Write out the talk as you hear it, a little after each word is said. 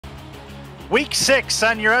Week 6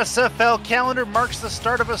 on your SFL calendar marks the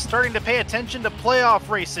start of us starting to pay attention to playoff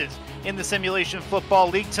races in the Simulation Football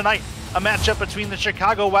League tonight. A matchup between the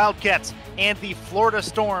Chicago Wildcats and the Florida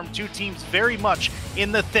Storm, two teams very much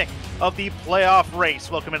in the thick of the playoff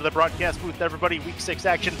race. Welcome into the broadcast booth, everybody. Week 6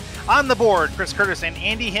 action on the board. Chris Curtis and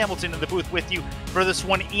Andy Hamilton in the booth with you for this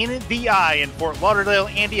one in the eye in Fort Lauderdale.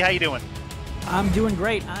 Andy, how you doing? I'm doing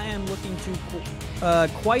great. I am looking to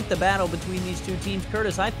quite the battle between these two teams.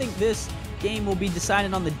 Curtis, I think this game will be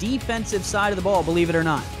decided on the defensive side of the ball, believe it or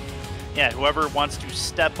not. Yeah, whoever wants to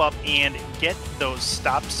step up and get those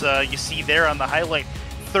stops, you see there on the highlight,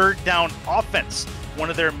 third down offense, one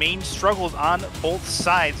of their main struggles on both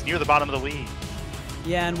sides near the bottom of the league.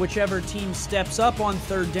 Yeah, and whichever team steps up on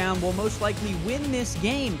third down will most likely win this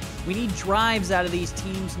game. We need drives out of these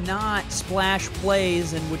teams, not splash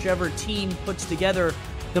plays, and whichever team puts together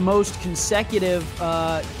the most consecutive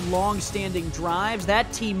long-standing drives, that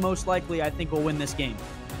team most likely, I think, will win this game.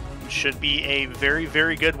 Should be a very,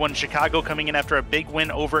 very good one. Chicago coming in after a big win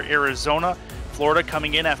over Arizona. Florida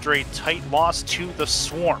coming in after a tight loss to the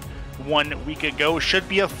Swarm 1 week ago. Should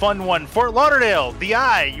be a fun one. Fort Lauderdale, the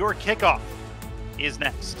Eye, your kickoff is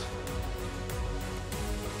next.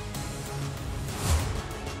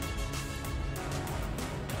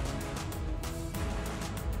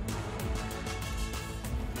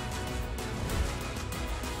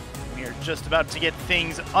 We are just about to get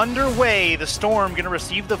things underway. The Storm going to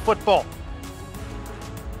receive the football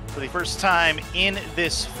for the first time in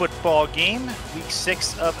this football game. Week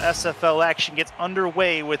 6 of SFL action gets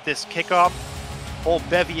underway with this kickoff. Whole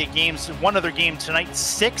bevy of games, one other game tonight,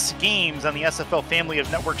 6 games on the SFL family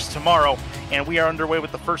of networks tomorrow, and we are underway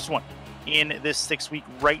with the first one in this 6 week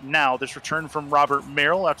right now. This return from Robert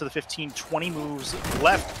Merrill after the 15-20 moves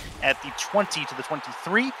left at the 20 to the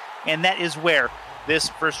 23, and that is where this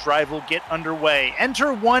first drive will get underway.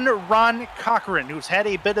 Enter one Ron Cochran, who's had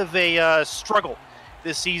a bit of a struggle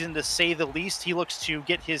this season, to say the least. He looks to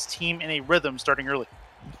get his team in a rhythm starting early.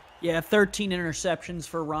 Yeah, 13 interceptions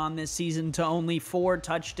for Ron this season to only 4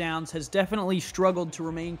 touchdowns. Has definitely struggled to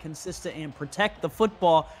remain consistent and protect the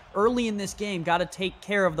football early in this game. Got to take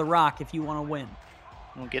care of the rock if you want to win.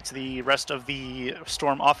 We'll get to the rest of the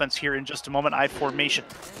Storm offense here in just a moment. I formation.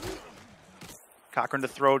 Cochran to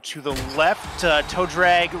throw to the left. Toe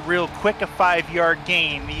drag real quick, a 5-yard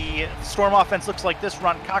gain. The Storm offense looks like this.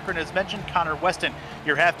 Ron Cochran has mentioned. Connor Weston,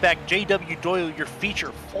 your halfback. J.W. Doyle, your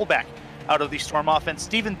feature fullback out of the Storm offense.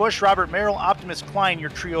 Stephen Bush, Robert Merrill, Optimus Klein,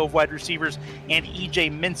 your trio of wide receivers, and E.J.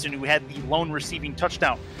 Minson, who had the lone receiving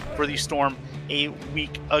touchdown for the Storm a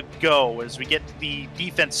week ago. As we get the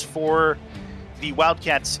defense for the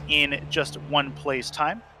Wildcats in just one play's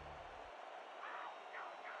time.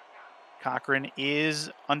 Cochran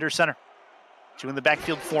is under center. 2 in the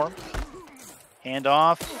backfield for him.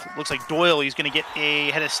 Handoff. Looks like Doyle, he's going to get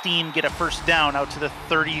a head of steam, get a first down out to the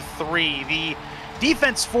 33. The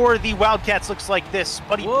defense for the Wildcats looks like this.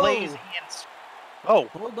 Buddy Blaze and... Oh,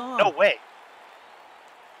 hold on. No way.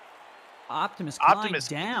 Optimus Klein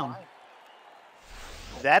down.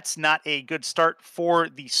 That's not a good start for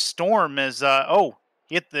the Storm as,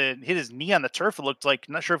 he hit his knee on the turf, it looked like.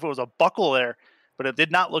 I'm not sure if it was a buckle there, but it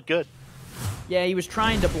did not look good. Yeah, he was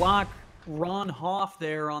trying to block Ron Hoff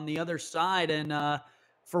there on the other side, and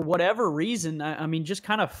for whatever reason, I mean, just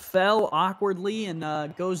kind of fell awkwardly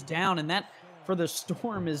and goes down, and that, for the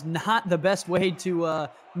Storm, is not the best way to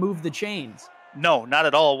move the chains. No, not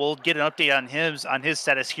at all. We'll get an update on his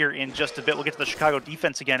status here in just a bit. We'll get to the Chicago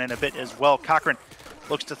defense again in a bit as well. Cochran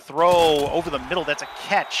looks to throw over the middle. That's a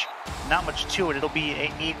catch. Not much to it. It'll be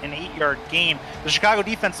an 8-yard gain. The Chicago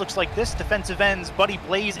defense looks like this. Defensive ends, Buddy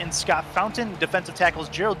Blaze and Scott Fountain. Defensive tackles,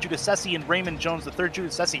 Gerald Giudice and Raymond Jones III.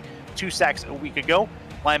 Giudice, 2 sacks a week ago.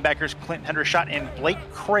 Linebackers, Clint Hendershot and Blake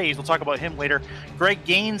Craze. We'll talk about him later. Greg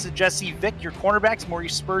Gaines, Jesse Vick, your cornerbacks.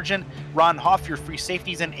 Maurice Spurgeon, Ron Hoff, your free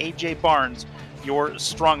safeties. And A.J. Barnes, your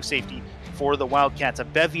strong safety for the Wildcats. A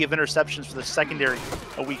bevy of interceptions for the secondary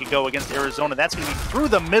a week ago against Arizona. That's going to be through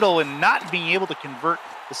the middle and not being able to convert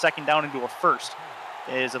the second down into a first,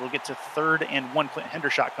 as it'll get to 3rd and 1. Clint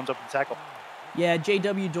Hendershot comes up with the tackle. Yeah,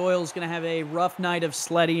 J.W. Doyle's going to have a rough night of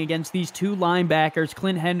sledding against these 2 linebackers,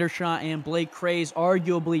 Clint Hendershot and Blake Craze,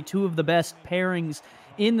 arguably 2 of the best pairings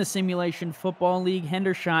in the Simulation Football League.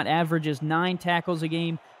 Hendershot averages 9 tackles a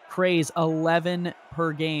game, Craze 11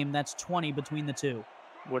 per game. That's 20 between the 2.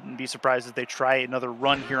 Wouldn't be surprised if they try another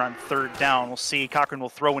run here on 3rd down. We'll see. Cochran will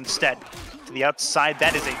throw instead to the outside.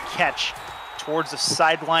 That is a catch towards the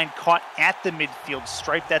sideline, caught at the midfield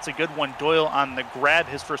stripe. That's a good one. Doyle on the grab,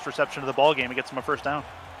 his first reception of the ball game. It gets him a first down.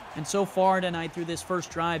 And so far tonight through this first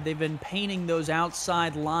drive, they've been painting those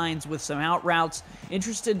outside lines with some out routes.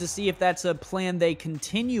 Interested to see if that's a plan they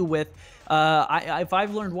continue with. If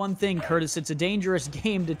I've learned one thing, Curtis, it's a dangerous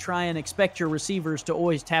game to try and expect your receivers to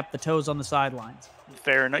always tap the toes on the sidelines.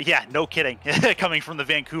 Fair enough. Yeah, no kidding. Coming from the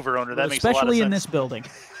Vancouver owner, that makes a lot of sense. Especially in this building.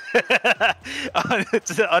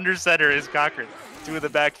 Under center is Cochran. Two in the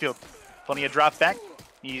backfield. Plenty of drop back.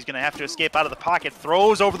 He's going to have to escape out of the pocket.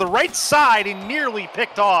 Throws over the right side and nearly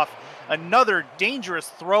picked off. Another dangerous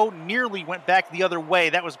throw. Nearly went back the other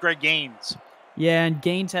way. That was Greg Gaines. Yeah, and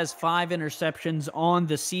Gaines has 5 interceptions on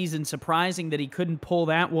the season. Surprising that he couldn't pull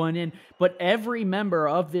that one in. But every member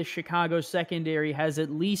of this Chicago secondary has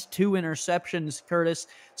at least 2 interceptions, Curtis.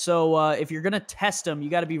 So if you're going to test them,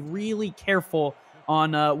 you got to be really careful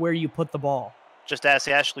on where you put the ball. Just ask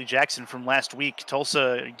Ashley Jackson from last week.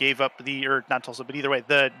 Tulsa gave up not Tulsa, but either way,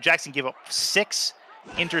 Jackson gave up 6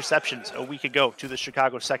 interceptions a week ago to the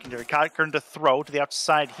Chicago secondary. Cochran to throw to the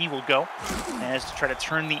outside. He will go as to try to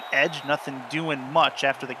turn the edge. Nothing doing much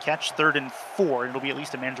after the catch. 3rd and 4. It'll be at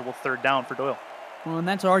least a manageable 3rd down for Doyle. Well, and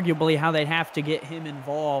that's arguably how they'd have to get him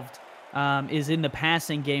involved. Is in the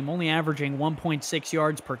passing game, only averaging 1.6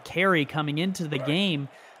 yards per carry coming into the game.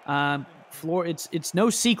 It's no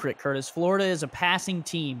secret, Curtis. Florida is a passing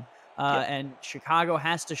team, and Chicago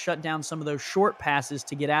has to shut down some of those short passes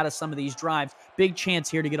to get out of some of these drives. Big chance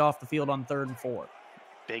here to get off the field on 3rd and 4.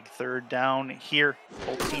 Big 3rd down here.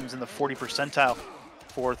 Both teams in the 40 percentile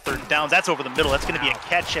for 3rd downs. That's over the middle. That's going to be a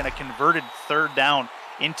catch and a converted 3rd down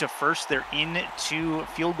into first. They're into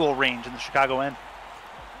field goal range in the Chicago end.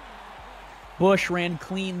 Bush ran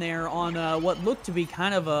clean there on what looked to be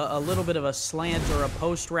kind of a little bit of a slant or a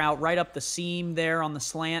post route right up the seam there on the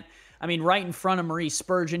slant. I mean, right in front of Maurice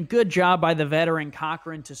Spurgeon. Good job by the veteran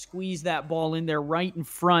Cochran to squeeze that ball in there right in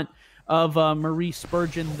front of Maurice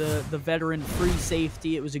Spurgeon, the veteran free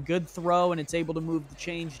safety. It was a good throw, and it's able to move the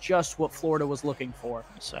chains, just what Florida was looking for.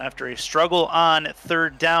 So after a struggle on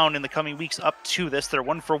 3rd down in the coming weeks up to this, they're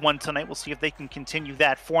 1 for 1 tonight. We'll see if they can continue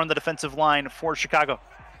that. 4 on the defensive line for Chicago.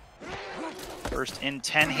 1st and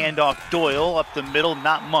 10, handoff Doyle up the middle,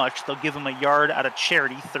 not much. They'll give him a yard out of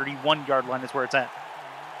charity. 31-yard line is where it's at.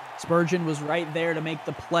 Spurgeon was right there to make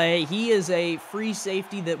the play. He is a free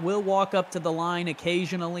safety that will walk up to the line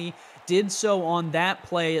occasionally. Did so on that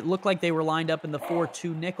play. It looked like they were lined up in the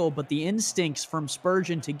 4-2 nickel, but the instincts from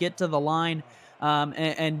Spurgeon to get to the line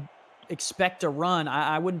and expect a run,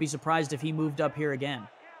 I wouldn't be surprised if he moved up here again.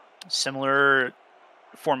 Similar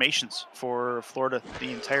formations for Florida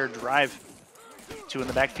the entire drive. 2 in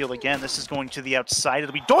the backfield again. This is going to the outside.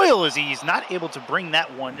 It'll be Doyle as he's not able to bring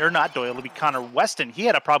that one, or not Doyle, it'll be Connor Weston. He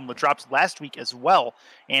had a problem with drops last week as well,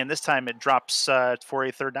 and this time it drops for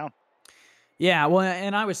a 3rd down. Yeah, well,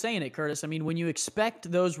 and I was saying it, Curtis. I mean, when you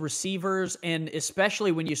expect those receivers, and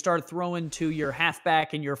especially when you start throwing to your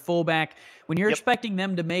halfback and your fullback, when you're expecting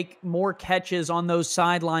them to make more catches on those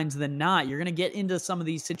sidelines than not, you're going to get into some of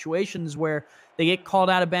these situations where they get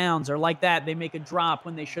called out of bounds, or like that, they make a drop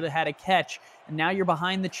when they should have had a catch, and now you're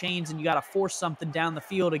behind the chains and you got to force something down the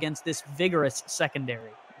field against this vigorous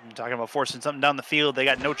secondary. I'm talking about forcing something down the field. They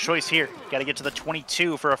got no choice here. Got to get to the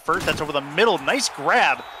 22 for a first. That's over the middle. Nice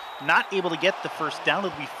grab. Not able to get the first down.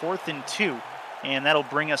 It'll be 4th and 2, and that'll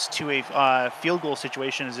bring us to a field goal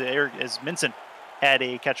situation as Minson had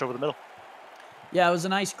a catch over the middle. Yeah, it was a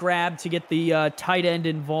nice grab to get the tight end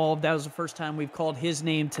involved. That was the first time we've called his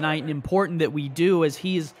name tonight, and important that we do, as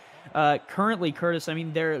he's currently, Curtis, I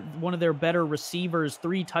mean, they're one of their better receivers,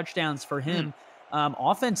 3 touchdowns for him.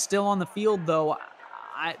 Offense still on the field, though.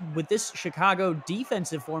 With this Chicago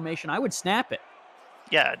defensive formation, I would snap it.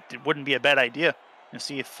 Yeah, it wouldn't be a bad idea. And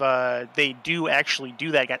see if they do actually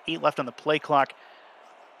do that. Got 8 left on the play clock.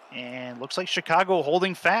 And looks like Chicago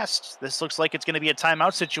holding fast. This looks like it's going to be a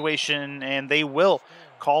timeout situation, and they will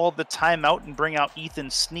call the timeout and bring out Ethan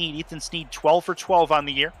Sneed. Ethan Sneed, 12 for 12 on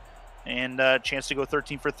the year, and a chance to go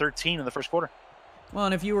 13 for 13 in the first quarter. Well,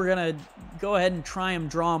 and if you were going to go ahead and try him,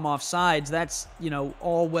 draw him off sides, that's,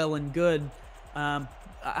 all well and good.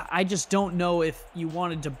 I just don't know if you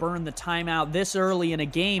wanted to burn the timeout this early in a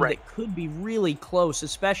game that could be really close,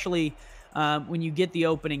 especially when you get the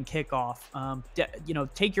opening kickoff.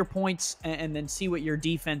 Take your points and then see what your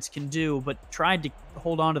defense can do, but try to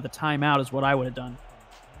hold on to the timeout is what I would have done.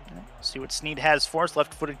 See what Sneed has for us.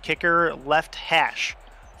 Left-footed kicker, left hash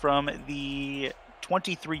from the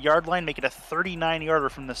 23-yard line. Make it a 39-yarder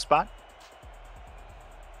from the spot.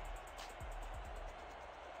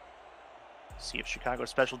 See if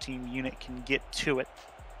Chicago's special team unit can get to it.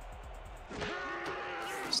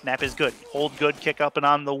 Snap is good. Hold good. Kick up and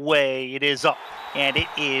on the way. It is up. and it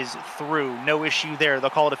is through. No issue there. They'll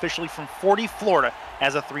call it officially from 40. Florida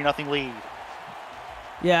has a 3-0 lead.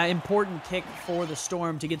 Yeah, important kick for the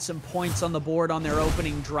Storm to get some points on the board on their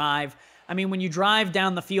opening drive. I mean, when you drive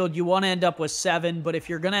down the field, you want to end up with 7, but if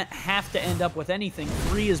you're going to have to end up with anything,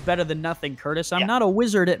 3 is better than nothing, Curtis. I'm not a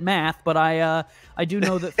wizard at math, but I do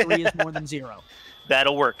know that 3 is more than 0.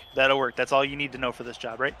 That'll work. That'll work. That's all you need to know for this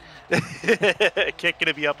job, right? Kick going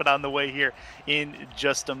to be up and on the way here in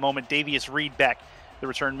just a moment. Davius Reed back, the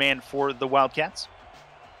return man for the Wildcats.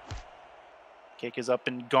 Kick is up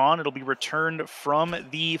and gone. It'll be returned from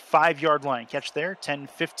the 5-yard line. Catch there,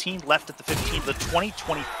 10-15, left at the 15, the 20,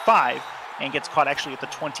 25, and gets caught actually at the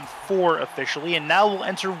 24 officially. And now we'll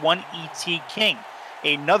enter one E.T. King,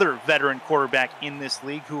 another veteran quarterback in this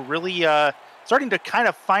league who really starting to kind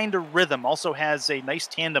of find a rhythm. Also has a nice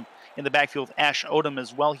tandem in the backfield with Ash Odom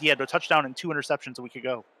as well. He had a touchdown and 2 interceptions a week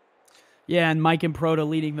ago. Yeah, and Mike Improda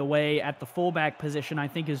leading the way at the fullback position, I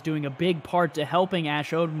think, is doing a big part to helping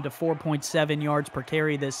Ash Odom to 4.7 yards per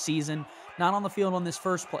carry this season. Not on the field on this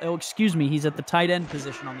first play. Oh, excuse me, he's at the tight end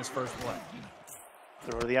position on this first play.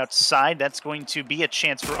 Throw to the outside. That's going to be a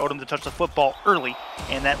chance for Odom to touch the football early,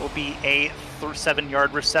 and that will be a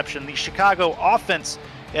 7-yard reception. The Chicago offense,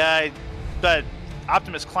 but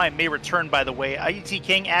Optimus Klein may return, by the way. E.T.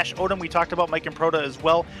 King, Ash Odom, we talked about Mike Improda as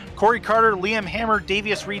well. Corey Carter, Liam Hammer,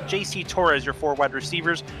 Davius Reed, J.C. Torres, your 4 wide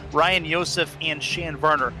receivers. Ryan Yosef and Shan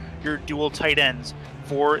Varner, your dual tight ends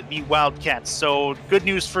for the Wildcats. So good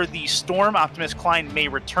news for the Storm. Optimus Klein may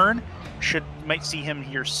return. Might see him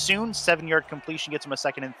here soon. 7-yard completion gets him a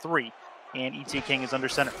 2nd and 3. And E.T. King is under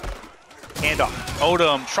center. Handoff.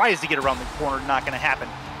 Odom tries to get around the corner. Not going to happen.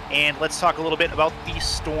 And let's talk a little bit about the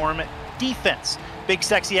Storm defense. Big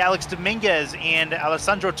Sexy Alex Dominguez and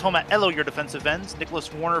Alessandro Tomaello, your defensive ends.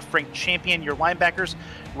 Nicholas Warner, Frank Champion, your linebackers.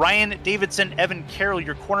 Ryan Davidson, Evan Carroll,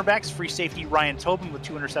 your cornerbacks. Free safety Ryan Tobin with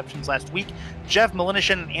 2 interceptions last week. Jeff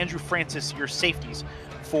Malinishan and Andrew Francis, your safeties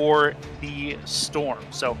for the Storm.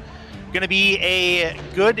 So going to be a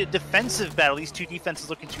good defensive battle. These 2 defenses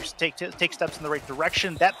looking to take steps in the right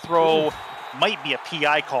direction. That throw might be a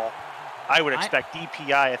PI call. I would expect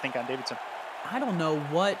DPI, I think, on Davidson. I don't know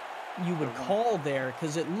what you would call there,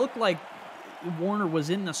 because it looked like Warner was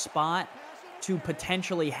in the spot to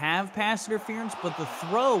potentially have pass interference, but the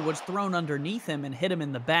throw was thrown underneath him and hit him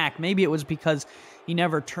in the back. Maybe it was because he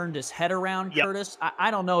never turned his head around, Curtis.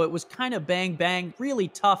 I don't know. It was kind of bang, bang, really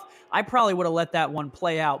tough. I probably would have let that one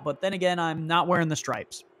play out, but then again, I'm not wearing the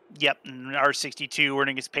stripes. Yep, R62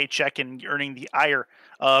 earning his paycheck and earning the ire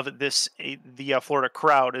of the Florida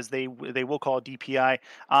crowd, as they will call a DPI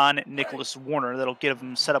on Nicholas Warner. That'll get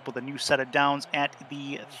him set up with a new set of downs at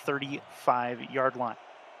the 35-yard line.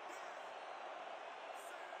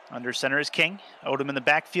 Under center is King. Odom in the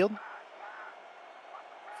backfield.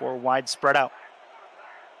 4 wide spread out.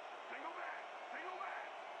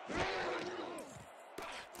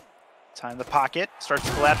 Time the pocket, starts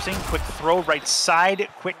collapsing, quick throw, right side,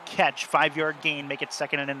 quick catch, 5-yard gain, make it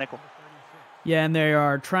 2nd and a nickel. Yeah, and they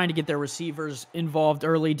are trying to get their receivers involved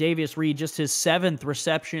early. Davius Reed, just his 7th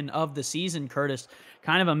reception of the season, Curtis.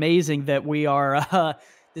 Kind of amazing that we are,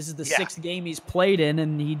 this is the 6th game he's played in,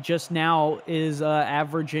 and he just now is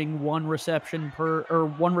averaging 1 reception per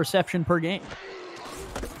game.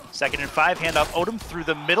 2nd and 5, handoff Odom through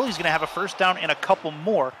the middle. He's going to have a first down and a couple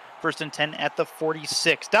more. 1st and 10 at the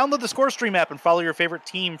 46. Download the ScoreStream app and follow your favorite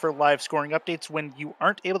team for live scoring updates when you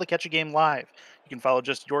aren't able to catch a game live. You can follow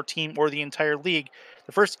just your team or the entire league.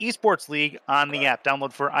 The first esports league on the app.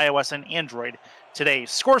 Download for iOS and Android today.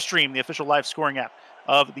 ScoreStream, the official live scoring app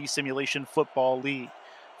of the Simulation Football League.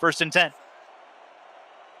 1st and 10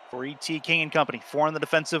 for E.T. King and company. 4 on the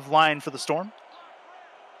defensive line for the Storm.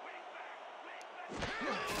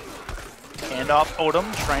 Handoff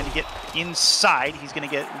Odom, trying to get inside. He's going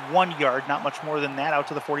to get 1 yard, not much more than that, out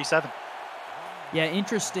to the 47. Yeah,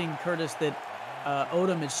 interesting, Curtis, that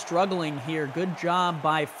Odom is struggling here. Good job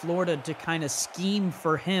by Florida to kind of scheme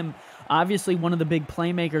for him. Obviously, one of the big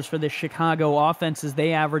playmakers for the Chicago offense is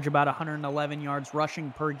they average about 111 yards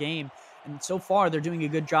rushing per game. And so far, they're doing a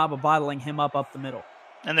good job of bottling him up the middle.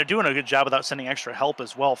 And they're doing a good job without sending extra help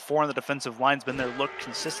as well. 4 on the defensive linesmen there look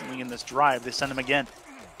consistently in this drive. They send him again.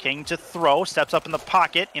 King to throw, steps up in the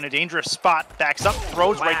pocket, in a dangerous spot, backs up,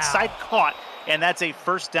 throws, right side, caught, and that's a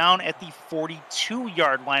first down at the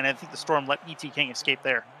 42-yard line. I think the Storm let E.T. King escape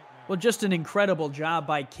there. Well, just an incredible job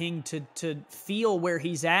by King to feel where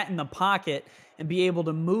he's at in the pocket and be able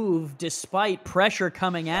to move despite pressure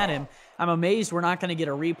coming at him. I'm amazed we're not going to get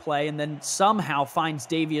a replay, and then somehow finds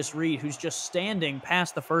Davius Reed, who's just standing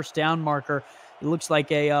past the first down marker. It looks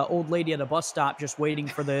like a old lady at a bus stop just waiting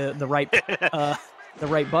for the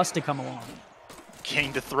right bus to come along.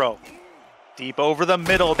 King to throw. Deep over the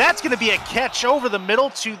middle. That's going to be a catch over the middle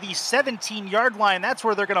to the 17-yard line. That's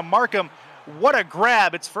where they're going to mark him. What a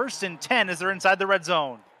grab. It's 1st and 10 as they're inside the red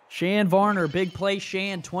zone. Shan Varner, big play.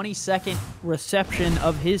 Shan, 22nd reception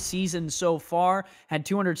of his season so far. Had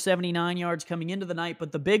 279 yards coming into the night,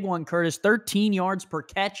 but the big one, Curtis, 13 yards per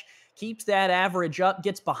catch. Keeps that average up,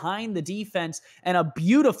 gets behind the defense, and a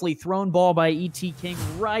beautifully thrown ball by E.T. King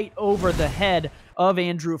right over the head of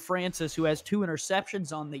Andrew Francis, who has 2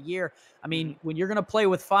 interceptions on the year. I mean, when you're going to play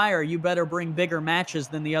with fire, you better bring bigger matches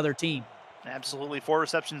than the other team. Absolutely. 4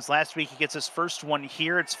 receptions last week. He gets his first one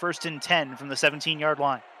here. It's 1st and 10 from the 17-yard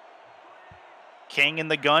line. King in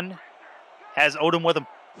the gun has Odom with him.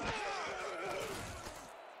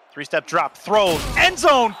 3-step drop, throws, end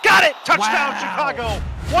zone, got it! Touchdown, Chicago!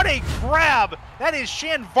 What a grab! That is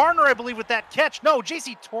Shan Varner, I believe, with that catch. No,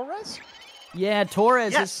 J.C. Torres? Yeah,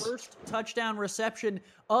 Torres, his first touchdown reception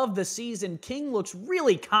of the season. King looks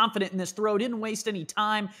really confident in this throw, didn't waste any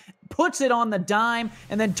time, puts it on the dime,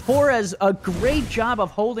 and then Torres, a great job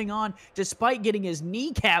of holding on despite getting his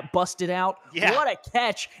kneecap busted out. Yeah. What a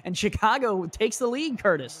catch, and Chicago takes the lead,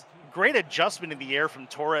 Curtis. Great adjustment in the air from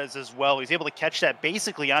Torres as well. He's able to catch that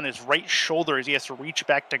basically on his right shoulder as he has to reach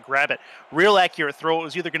back to grab it. Real accurate throw. It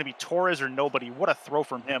was either going to be Torres or nobody. What a throw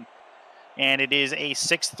from him. And it is a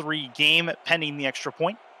 6-3 game pending the extra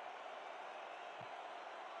point.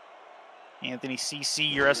 Anthony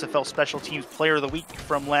CC, your SFL Special Teams Player of the Week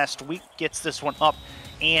from last week, gets this one up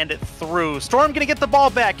and through. Storm going to get the ball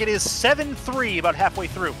back. It is 7-3 about halfway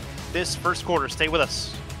through this first quarter. Stay with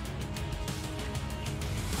us.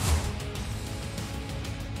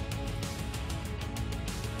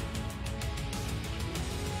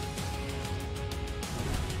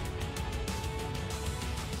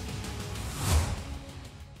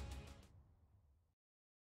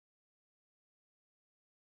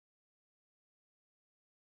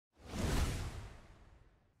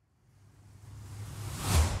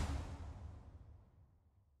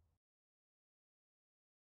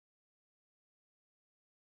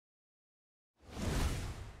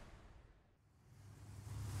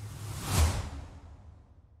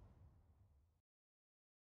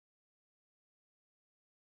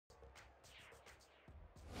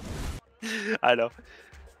 I know.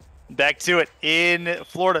 Back to it in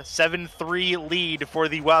Florida. 7-3 lead for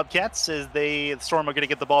the Wildcats as the Storm are going to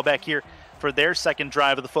get the ball back here for their second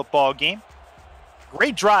drive of the football game.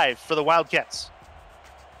 Great drive for the Wildcats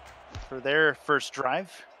for their first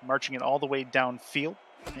drive, marching it all the way downfield.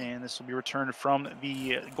 And this will be returned from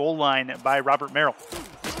the goal line by Robert Merrill.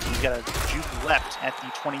 He's got a juke left at the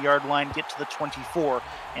 20-yard line, get to the 24.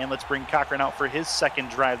 And let's bring Cochran out for his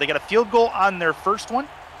second drive. They got a field goal on their first one.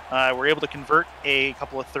 We're able to convert a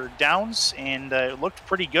couple of third downs, and it looked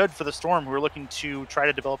pretty good for the Storm, who were looking to try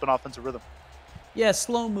to develop an offensive rhythm. Yeah,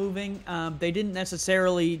 slow moving. They didn't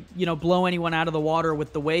necessarily, blow anyone out of the water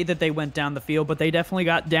with the way that they went down the field, but they definitely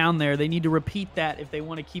got down there. They need to repeat that if they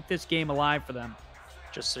want to keep this game alive for them.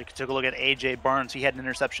 Just took a look at A.J. Barnes. He had an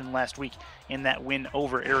interception last week in that win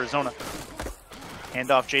over Arizona.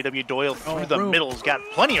 Handoff J.W. Doyle through the middle. He's got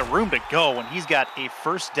plenty of room to go, and he's got a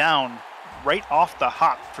first down right off the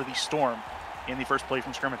hop for the Storm in the first play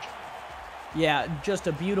from scrimmage. Yeah, just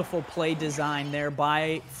a beautiful play design there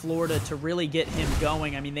by Florida to really get him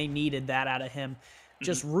going. I mean, they needed that out of him.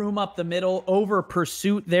 Just room up the middle, over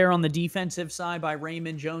pursuit there on the defensive side by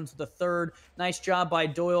Raymond Jones III. Nice job by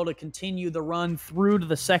Doyle to continue the run through to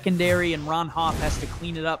the secondary, and Ron Hoff has to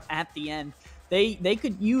clean it up at the end. They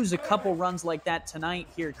could use a couple runs like that tonight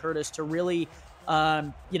here, Curtis, to really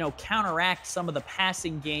counteract some of the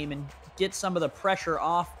passing game and get some of the pressure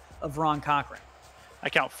off of Ron Cochran. I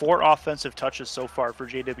count 4 offensive touches so far for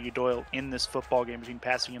J.W. Doyle in this football game between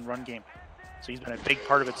passing and run game. So he's been a big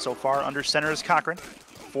part of it so far. Under center is Cochran.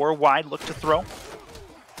 4 wide, look to throw.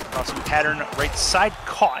 Crossing pattern right side,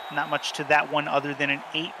 caught. Not much to that one other than an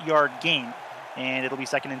 8-yard gain. And it'll be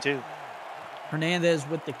 2nd and 2. Hernandez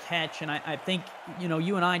with the catch, and I think,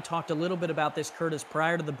 you and I talked a little bit about this, Curtis,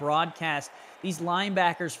 prior to the broadcast. These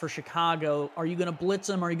linebackers for Chicago, are you going to blitz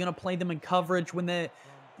them? Are you going to play them in coverage when the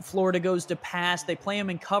Florida goes to pass? They play them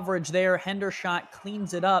in coverage there. Hendershot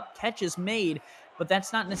cleans it up. Catch is made, but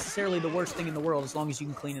that's not necessarily the worst thing in the world as long as you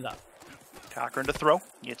can clean it up. Cochran to throw.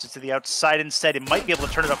 Gets it to the outside instead. It might be able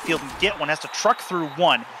to turn it upfield and get one. Has to truck through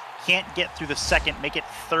one. Can't get through the second. Make it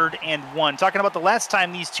 3rd and 1. Talking about the last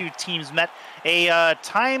time these two teams met, a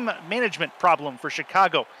time management problem for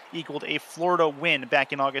Chicago equaled a Florida win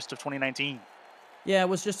back in August of 2019. Yeah, it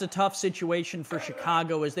was just a tough situation for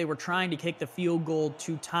Chicago as they were trying to kick the field goal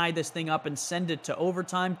to tie this thing up and send it to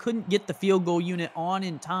overtime. Couldn't get the field goal unit on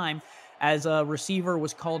in time. as a receiver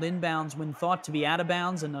was called inbounds when thought to be out of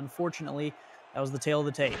bounds, and unfortunately, that was the tail of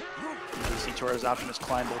the tape. JC Torres' optimist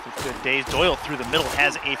climb both with good days. Doyle through the middle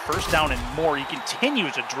has a first down and more. He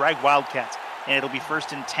continues to drag Wildcats, and it'll be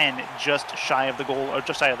 1st and 10, just shy of the goal, or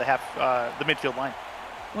just shy of the the midfield line.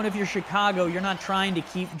 Well, if you're Chicago, you're not trying to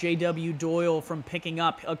keep J.W. Doyle from picking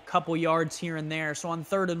up a couple yards here and there. So on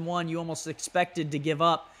 3rd and 1, you almost expected to give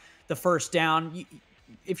up the first down.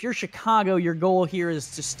 If you're Chicago, your goal here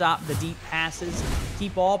is to stop the deep passes,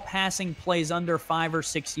 keep all passing plays under 5 or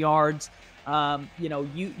 6 yards.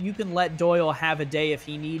 You can let Doyle have a day if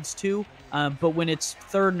he needs to, but when it's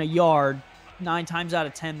 3rd and a yard, 9 times out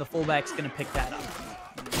of 10, the fullback's going to pick that up.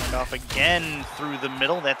 And off again through the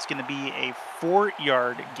middle. That's going to be a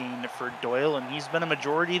 4-yard gain for Doyle, and he's been a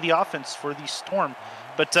majority of the offense for the Storm.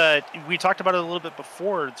 But we talked about it a little bit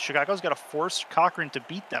before. Chicago's got to force Cochran to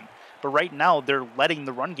beat them. But right now, they're letting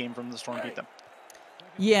the run game from the Storm beat them.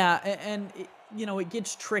 Yeah, and it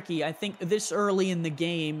gets tricky. I think this early in the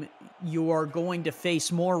game, you are going to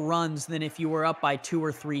face more runs than if you were up by 2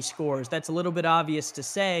 or 3 scores. That's a little bit obvious to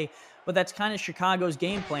say, but that's kind of Chicago's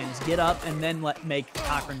game plan, is get up and then make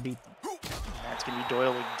Cochran beat them. That's going to be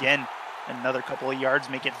Doyle again. Another couple of yards,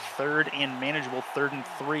 make it 3rd and manageable, 3rd and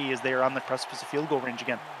 3 as they are on the precipice of field goal range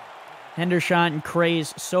again. Hendershot and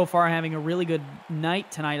Craze so far having a really good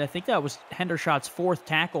night tonight. I think that was Hendershot's 4th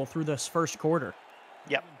tackle through this first quarter.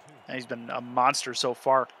 Yep, he's been a monster so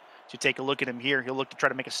far. To take a look at him here, he'll look to try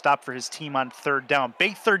to make a stop for his team on 3rd down.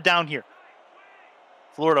 Big 3rd down here.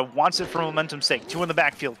 Florida wants it for momentum's sake. 2 in the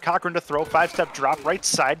backfield. Cochran to throw. 5-step drop. Right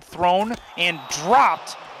side. Thrown and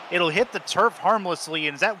dropped. It'll hit the turf harmlessly.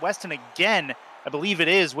 And is that Weston again? I believe it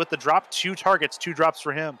is with the drop. 2 targets. 2 drops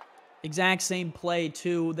for him. Exact same play,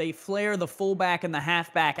 too. They flare the fullback and the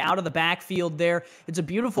halfback out of the backfield there. It's a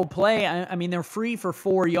beautiful play. I mean, they're free for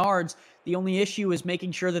 4 yards. The only issue is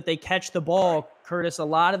making sure that they catch the ball. Curtis, a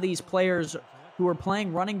lot of these players who are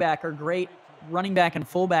playing running back are great. Running back and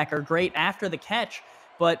fullback are great after the catch,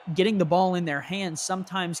 but getting the ball in their hands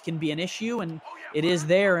sometimes can be an issue, and it is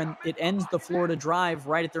there, and it ends the Florida drive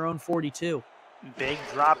right at their own 42. Big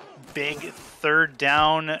drop, big 3rd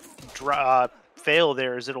down fail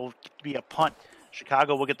there as it'll be a punt.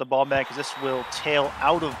 Chicago will get the ball back as this will tail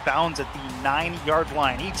out of bounds at the 9-yard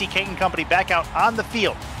line. ETK and company back out on the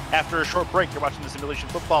field after a short break. You're watching the Simulation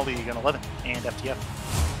Football League on 11 and FTF.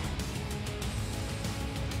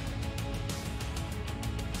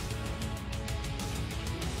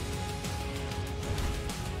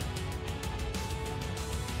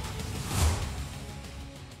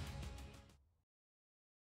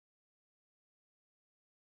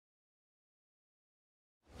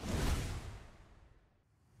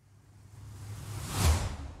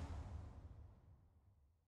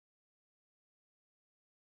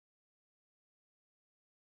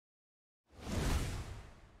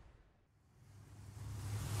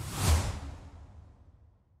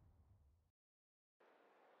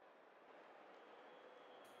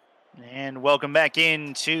 And welcome back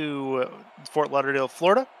into Fort Lauderdale,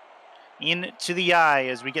 Florida. Into the eye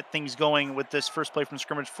as we get things going with this first play from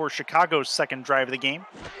scrimmage for Chicago's 2nd drive of the game.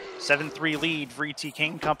 7-3 lead for ETK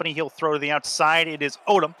and company. He'll throw to the outside. It is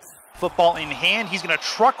Odom. Football in hand. He's going to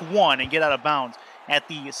truck one and get out of bounds at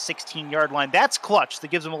the 16-yard line. That's clutch.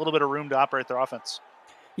 That gives them a little bit of room to operate their offense.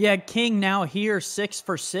 Yeah, King now here 6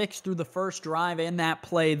 for 6 through the first drive and that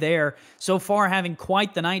play there. So far having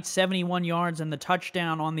quite the night, 71 yards and the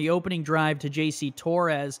touchdown on the opening drive to JC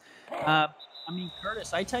Torres.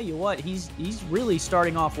 Curtis, I tell you what, he's really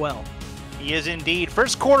starting off well. He is indeed.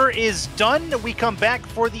 First quarter is done. We come back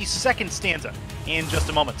for the 2nd stanza in just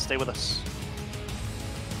a moment. Stay with us.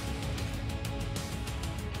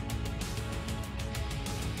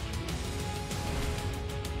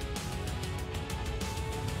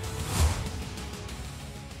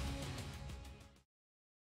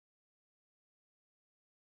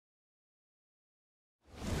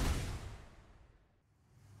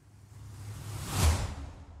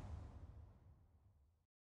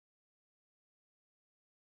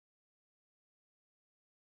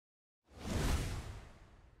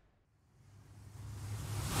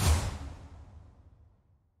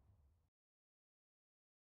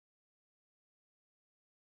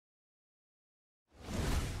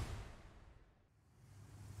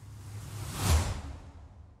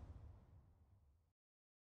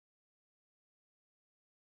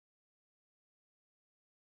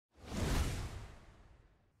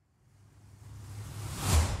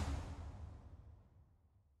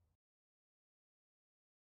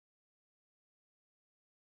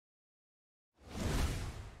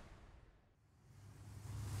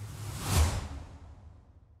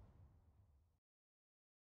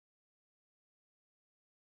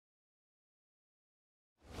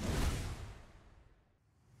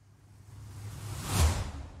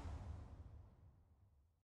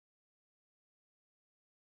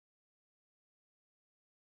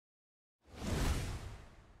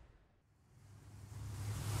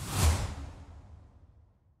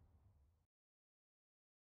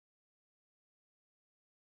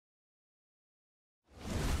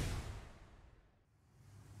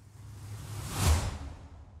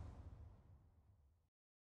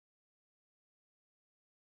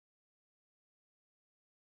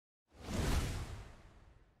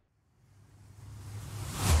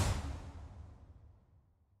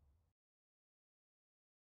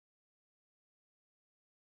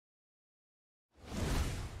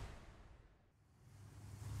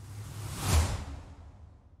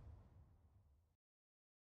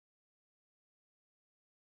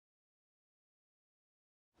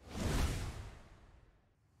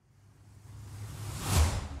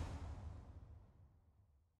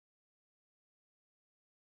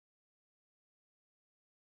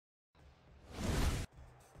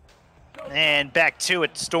 And back to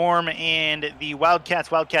it, Storm and the Wildcats.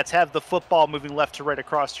 Wildcats have the football moving left to right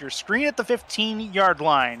across your screen at the 15-yard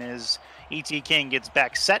line as E.T. King gets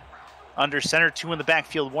back set. Under center, 2 in the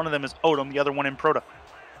backfield. One of them is Odom, the other one in Proto.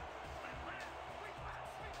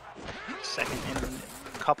 Second and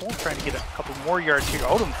couple, trying to get a couple more yards here.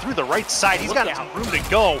 Odom through the right side. He's got some room to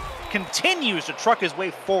go. Continues to truck his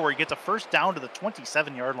way forward. Gets a first down to the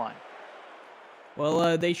 27-yard line.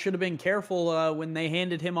 Well, they should have been careful when they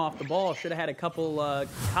handed him off the ball. Should have had a couple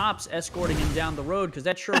cops escorting him down the road because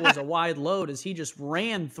that sure was a wide load as he just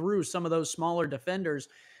ran through some of those smaller defenders.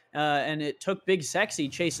 And it took Big Sexy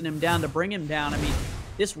chasing him down to bring him down. I mean,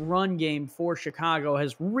 this run game for Chicago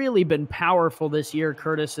has really been powerful this year,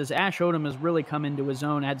 Curtis, as Ash Odom has really come into his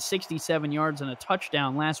own. Had 67 yards and a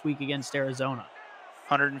touchdown last week against Arizona.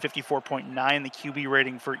 154.9, the QB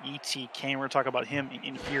rating for E.T. King. We're going to talk about him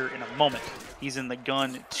in here in a moment. He's in the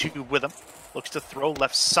gun, 2 with him. Looks to throw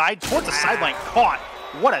left side towards the sideline. Caught.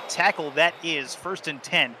 What a tackle that is. 1st and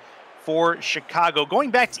 10 for Chicago.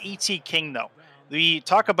 Going back to E.T. King, though. We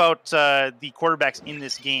talk about the quarterbacks in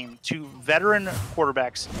this game. 2 veteran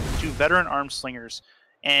quarterbacks, 2 veteran arm slingers.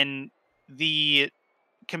 And the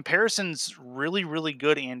comparison's really, really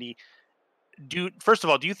good, Andy. First of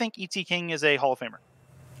all, do you think E.T. King is a Hall of Famer?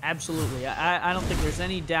 Absolutely. I don't think there's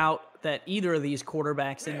any doubt that either of these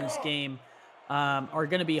quarterbacks in this game are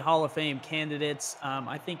going to be Hall of Fame candidates.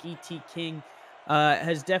 I think E.T. King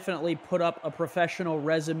has definitely put up a professional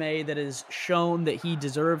resume that has shown that he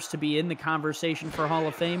deserves to be in the conversation for Hall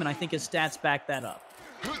of Fame, and I think his stats back that up.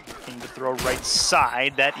 King to throw right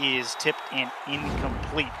side. That is tipped and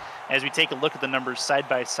incomplete. As we take a look at the numbers side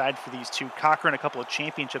by side for these two, Cochran, a couple of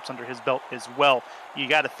championships under his belt as well. You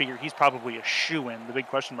got to figure he's probably a shoo-in. The big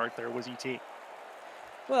question mark there was E.T.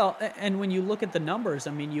 Well, and when you look at the numbers,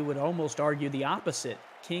 I mean, you would almost argue the opposite.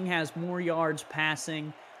 King has more yards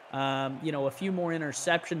passing, a few more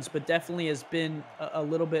interceptions, but definitely has been a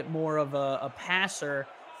little bit more of a passer.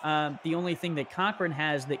 The only thing that Cochran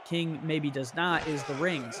has that King maybe does not is the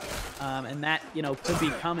rings. And that, could be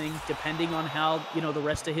coming depending on how, the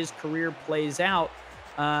rest of his career plays out.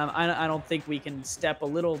 I don't think we can step a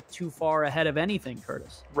little too far ahead of anything,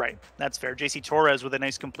 Curtis. Right. That's fair. J.C. Torres with a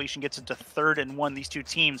nice completion gets into 3rd and 1. These two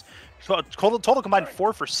teams, total combined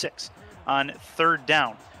 4 for 6 on 3rd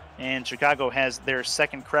down. And Chicago has their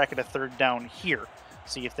second crack at a 3rd down here.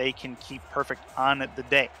 See if they can keep perfect on the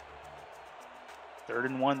day. 3rd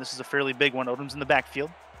and 1. This is a fairly big one. Odom's in the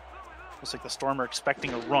backfield. Looks like the Storm are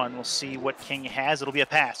expecting a run. We'll see what King has. It'll be a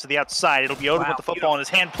pass to the outside. It'll be Odom with the football in his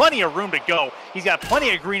hand. Plenty of room to go. He's got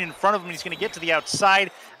plenty of green in front of him. He's going to get to the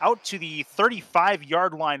outside, out to the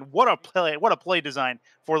 35-yard line. What a play design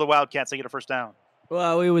for the Wildcats. They get a first down.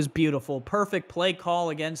 Well, it was beautiful. Perfect play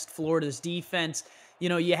call against Florida's defense.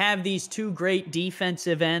 You have these 2 great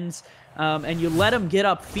defensive ends, and you let them get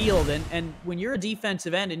upfield. And when you're a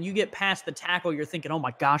defensive end and you get past the tackle, you're thinking, oh,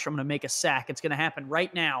 my gosh, I'm going to make a sack. It's going to happen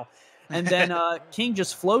right now. And then King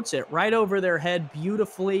just floats it right over their head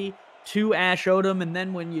beautifully to Ash Odom. And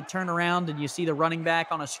then when you turn around and you see the running back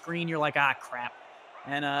on a screen, you're like, ah, crap.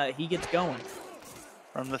 And he gets going.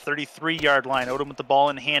 From the 33-yard line, Odom with the ball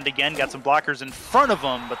in hand again. Got some blockers in front of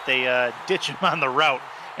him, but they ditch him on the route.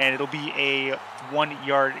 And it'll be a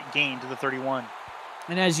 1-yard gain to the 31.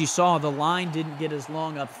 And as you saw, the line didn't get as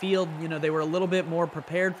long upfield. They were a little bit more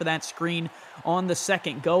prepared for that screen on the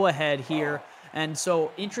second go-ahead here. And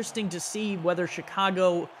so interesting to see whether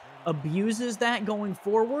Chicago abuses that going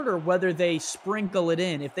forward or whether they sprinkle it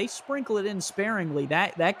in. If they sprinkle it in sparingly,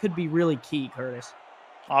 that could be really key, Curtis.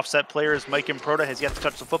 Offset player is Mike Improda, has yet to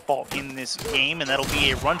touch the football in this game, and that'll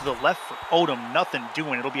be a run to the left for Odom. Nothing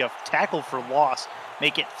doing. It'll be a tackle for loss.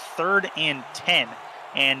 Make it 3rd and 10.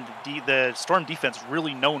 And the Storm defense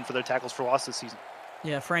really known for their tackles for loss this season.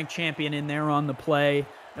 Yeah, Frank Champion in there on the play.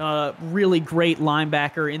 Really great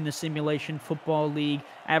linebacker in the Simulation Football League.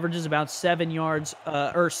 Averages about 7 yards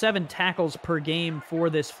or 7 tackles per game for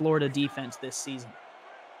this Florida defense this season.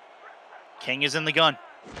 King is in the gun.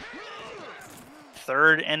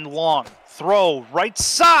 3rd and long. Throw right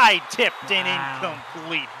side, tipped and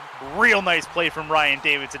incomplete. Real nice play from Ryan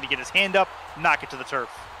Davidson to get his hand up, knock it to the turf.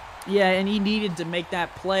 Yeah, and he needed to make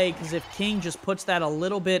that play because if King just puts that a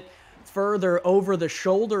little bit further over the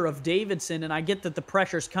shoulder of Davidson, and I get that the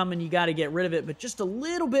pressure's coming, you got to get rid of it, but just a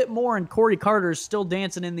little bit more, and Corey Carter's still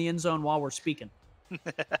dancing in the end zone while we're speaking.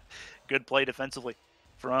 Good play defensively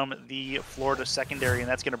from the Florida secondary, and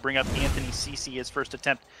that's going to bring up Anthony Cece. His first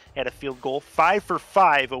attempt at a field goal, 5 for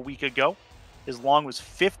 5 a week ago. His long was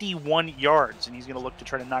 51 yards, and he's going to look to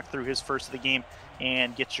try to knock through his first of the game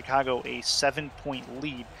and get Chicago a 7-point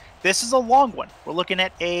lead. This is a long one. We're looking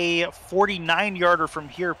at a 49-yarder from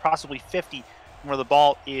here, possibly 50, from where the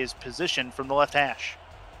ball is positioned from the left hash.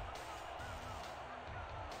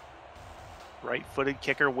 Right-footed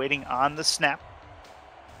kicker waiting on the snap.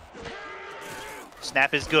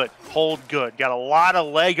 Snap is good. Hold good. Got a lot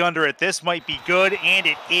of leg under it. This might be good, and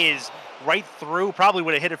it is. Right through. Probably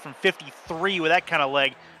would have hit it from 53 with that kind of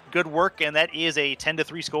leg. Good work, and that is a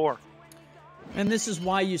 10-3 score. And this is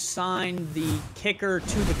why you signed the kicker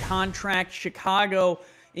to the contract. Chicago,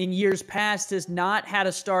 in years past, has not had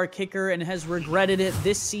a star kicker and has regretted it.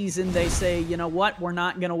 This season, they say, you know what? We're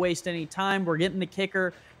not going to waste any time. We're getting the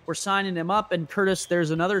kicker. We're signing him up. And, Curtis,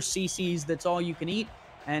 there's another CC's that's all you can eat.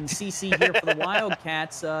 And CC here for the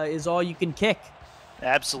Wildcats is all you can kick.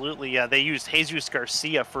 Absolutely. They used Jesus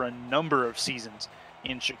Garcia for a number of seasons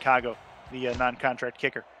in Chicago, the non-contract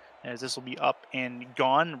kicker, as this will be up and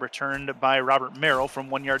gone, returned by Robert Merrill from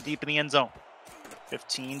 1 yard deep in the end zone.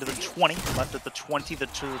 15 to the 20, left at the 20 to the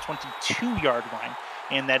 22-yard line,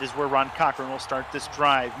 and that is where Ron Cochran will start this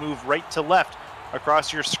drive. Move right to left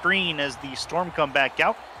across your screen as the Storm come back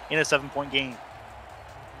out in a 7-point game.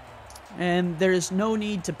 And there's no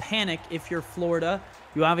need to panic if you're Florida.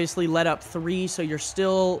 You obviously let up 3, so you're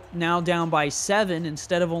still now down by 7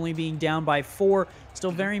 instead of only being down by 4.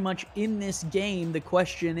 Still very much in this game. The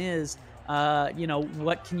question is, you know,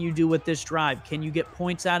 what can you do with this drive? Can you get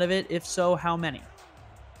points out of it? If so, how many?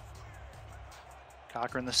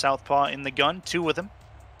 Cochran, the southpaw in the gun, 2 with him.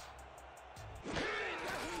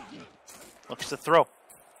 Looks to throw.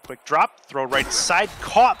 Quick drop, throw right side,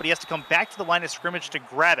 caught, but he has to come back to the line of scrimmage to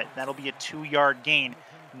grab it. That'll be a 2-yard gain.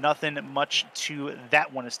 Nothing much to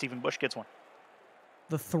that one as Stephen Bush gets one.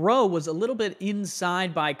 The throw was a little bit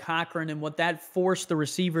inside by Cochran, and what that forced the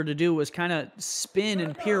receiver to do was kind of spin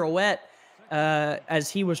and pirouette as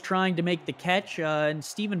he was trying to make the catch. And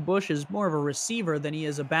Stephen Bush is more of a receiver than he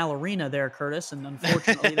is a ballerina there, Curtis, and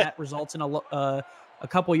unfortunately that results in a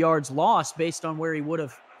couple yards lost based on where he would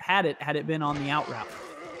have had it been on the out route.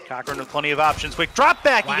 Cochran with plenty of options. Quick drop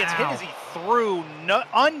back. Wow. He gets hit as he threw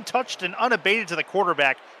untouched and unabated to the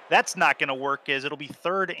quarterback. That's not going to work as it'll be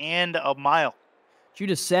 3rd and a mile.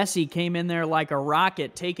 Judas Sessi came in there like a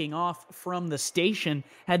rocket, taking off from the station.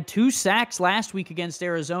 Had 2 sacks last week against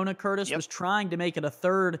Arizona. Curtis was trying to make it a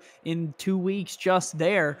 3rd in 2 weeks just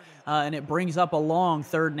there, and it brings up a long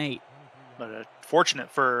 3rd and 8. But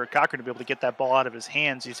fortunate for Cochran to be able to get that ball out of his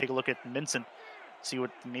hands. You take a look at Minson, see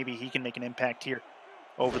what maybe he can make an impact here.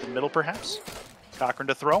 Over the middle, perhaps. Cochran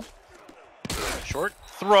to throw. Short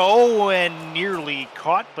throw and nearly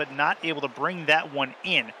caught, but not able to bring that one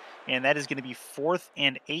in. And that is going to be 4th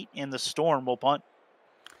and 8, and the Storm will punt.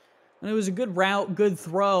 And it was a good route, good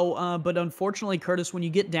throw, but unfortunately, Curtis, when you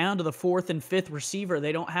get down to the 4th and 5th receiver,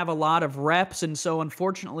 they don't have a lot of reps, and so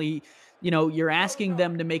unfortunately, you know, you're asking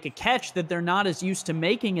them to make a catch that they're not as used to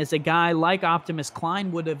making as a guy like Optimus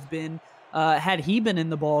Klein would have been had he been in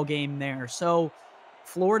the ball game there. So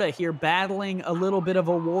Florida here battling a little bit of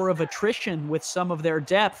a war of attrition with some of their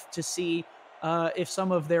depth to see if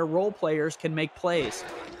some of their role players can make plays.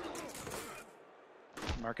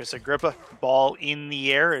 Marcus Agrippa, ball in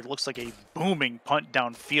the air. It looks like a booming punt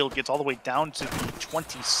downfield. Gets all the way down to the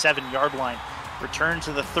 27-yard line. Return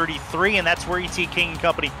to the 33, and that's where E.T. King and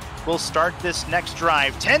company will start this next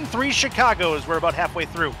drive. 10-3 Chicago as we're about halfway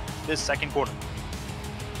through this second quarter.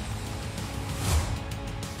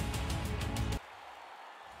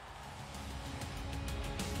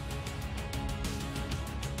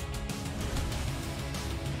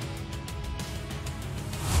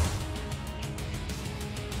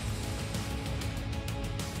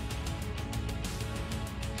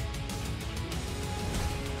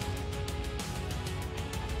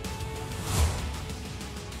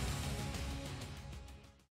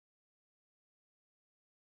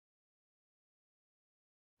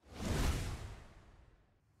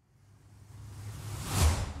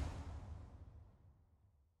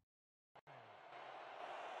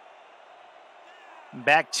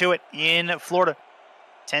 Back to it in Florida.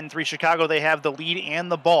 10-3 Chicago. They have the lead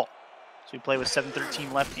and the ball. So we play with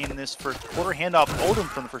 7:13 left in this first quarter. Handoff Odom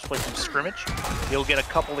from the first play from scrimmage. He'll get a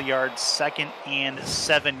couple of yards, 2nd and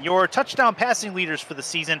 7. Your touchdown passing leaders for the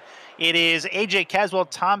season. It is A.J. Caswell,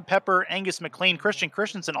 Tom Pepper, Angus McLean, Christian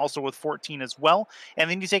Christensen also with 14 as well. And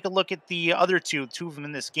then you take a look at the other two of them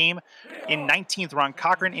in this game. In 19th, Ron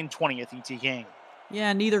Cochran. In 20th, E.T. King.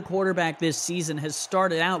 Yeah, neither quarterback this season has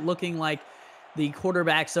started out looking like the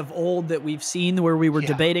quarterbacks of old that we've seen, where we were Yeah.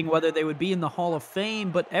 debating whether they would be in the Hall of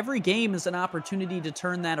Fame, but every game is an opportunity to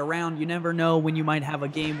turn that around. You never know when you might have a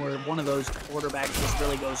game where one of those quarterbacks just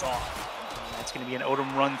really goes off. That's going to be an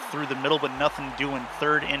Odom run through the middle, but nothing doing.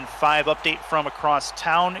 3rd and 5. Update from across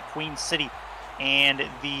town. Queen City and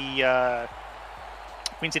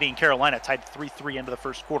Carolina tied 3-3 into the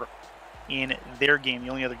first quarter in their game. The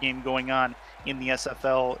only other game going on in the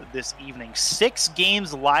SFL this evening. 6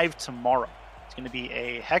 games live tomorrow. It's going to be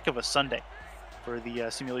a heck of a Sunday for the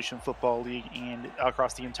Simulation Football League and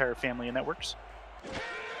across the entire family of networks.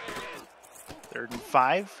 3rd and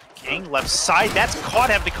 5. King left side. That's caught.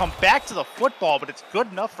 Have to come back to the football, but it's good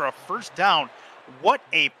enough for a first down. What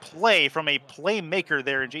a play from a playmaker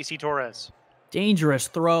there in JC Torres. Dangerous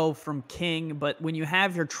throw from King, but when you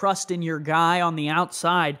have your trust in your guy on the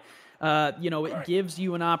outside, it gives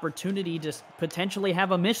you an opportunity to potentially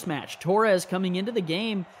have a mismatch. Torres coming into the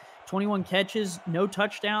game, 21 catches, no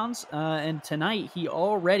touchdowns, and tonight he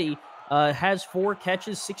already has 4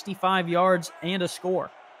 catches, 65 yards, and a score.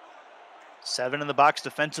 7 in the box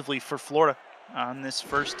defensively for Florida on this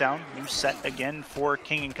first down. New set again for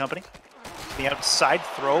King and company. The outside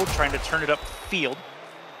throw, trying to turn it upfield.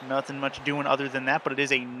 Nothing much doing other than that, but it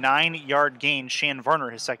is a 9-yard gain. Shan Varner,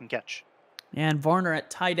 his second catch. And Varner at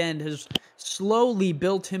tight end has slowly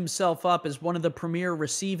built himself up as one of the premier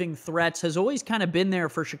receiving threats, has always kind of been there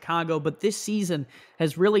for Chicago, but this season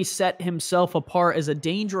has really set himself apart as a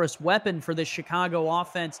dangerous weapon for this Chicago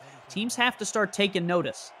offense. Teams have to start taking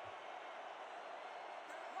notice.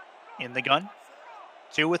 In the gun,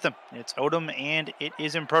 2 with him. It's Odom and it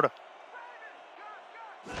is Improda.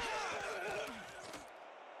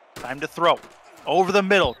 Time to throw. Over the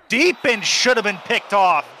middle. Deep and should have been picked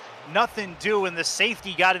off. Nothing doing. The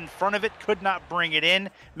safety got in front of it. Could not bring it in.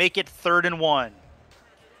 Make it 3rd and 1.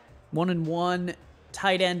 1-and-1.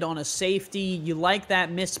 Tight end on a safety. You like that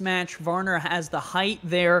mismatch. Varner has the height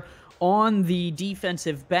there on the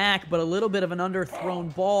defensive back, but a little bit of an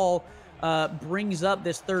underthrown ball brings up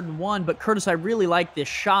this 3rd and 1. But Curtis, I really like this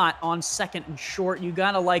shot on 2nd and short. You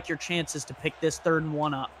got to like your chances to pick this 3rd and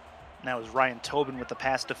 1 up. That was Ryan Tobin with the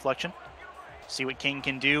pass deflection. See what King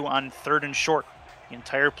can do on 3rd and short. The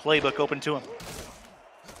entire playbook open to him.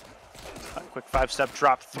 A quick 5-step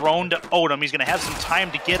drop thrown to Odom. He's going to have some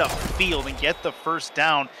time to get upfield and get the first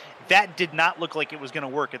down. That did not look like it was going to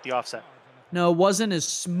work at the offset. No, it wasn't as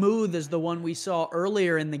smooth as the one we saw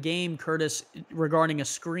earlier in the game, Curtis, regarding a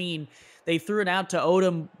screen. They threw it out to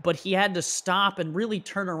Odom, but he had to stop and really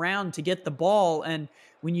turn around to get the ball. And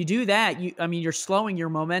when you do that, you're slowing your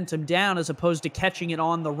momentum down as opposed to catching it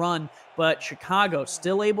on the run. But Chicago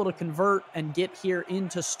still able to convert and get here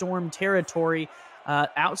into Storm territory.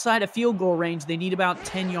 Outside of field goal range, they need about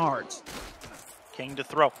 10 yards. King to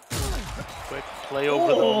throw. Quick play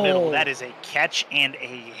over the middle. That is a catch and a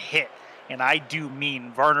hit. And I do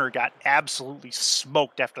mean Varner got absolutely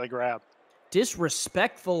smoked after the grab.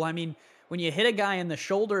 Disrespectful. I mean, when you hit a guy in the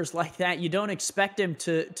shoulders like that, you don't expect him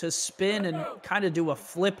to spin and kind of do a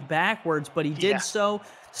flip backwards, but he did so.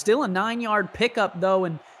 Still a 9-yard pickup, though,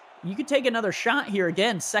 and you could take another shot here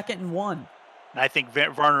again, 2nd and 1. And I think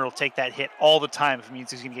Varner will take that hit all the time if it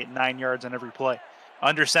means he's going to get 9 yards on every play.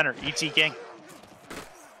 Under center, E.T. King.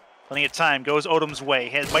 Plenty of time, goes Odom's way.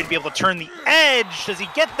 Might be able to turn the edge. Does he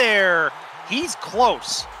get there? He's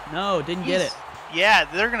close. No, didn't get it. Yeah,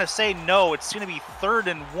 they're going to say no. It's going to be 3rd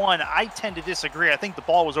and 1. I tend to disagree. I think the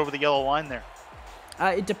ball was over the yellow line there.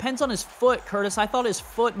 It depends on his foot, Curtis. I thought his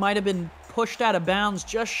foot might have been pushed out of bounds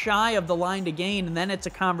just shy of the line to gain, and then it's a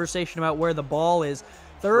conversation about where the ball is.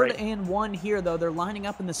 3rd and 1 here, though. They're lining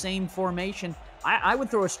up in the same formation. I would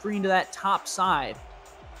throw a screen to that top side.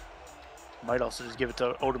 Might also just give it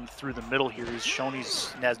to Odom through the middle here. He's shown he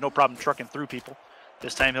has no problem trucking through people.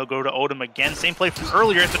 This time he'll go to Odom again. Same play from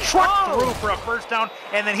earlier. It's a truck through for a first down,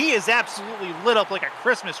 and then he is absolutely lit up like a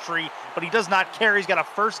Christmas tree, but he does not care. He's got a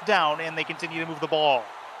first down, and they continue to move the ball.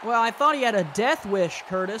 Well, I thought he had a death wish,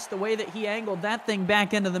 Curtis, the way that he angled that thing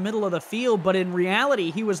back into the middle of the field, but in reality,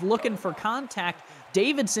 he was looking for contact.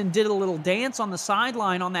 Davidson did a little dance on the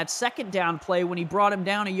sideline on that 2nd down play when he brought him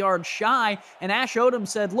down a yard shy, and Ash Odom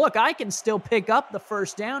said, look, I can still pick up the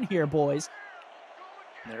first down here, boys.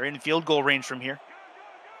 They're in field goal range from here.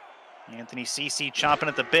 Anthony Cece chomping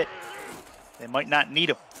at the bit. They might not need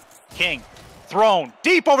him. King, thrown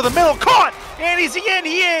deep over the middle, caught, and he's in.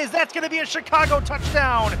 He is. That's going to be a Chicago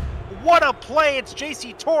touchdown. What a play! It's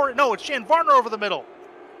JC Torres. No, it's Shan Varner over the middle.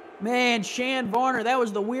 Man, Shan Varner, that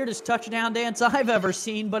was the weirdest touchdown dance I've ever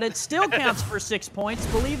seen, but it still counts for 6 points.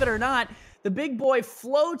 Believe it or not, The big boy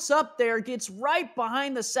floats up there, gets right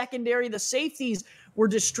behind the secondary. The safeties were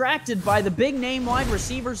distracted by the big name wide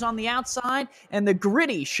receivers on the outside, and the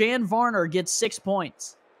gritty Shan Varner gets 6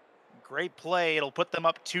 points. Great play. It'll put them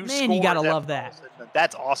up 2 Man, you got to love that.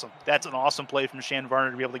 That's awesome. That's an awesome play from Shan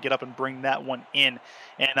Varner to be able to get up and bring that one in.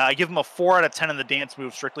 And I give him a 4 out of 10 in the dance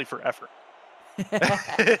move strictly for effort.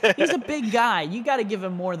 He's a big guy. You got to give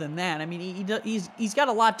him more than that. I mean, he's got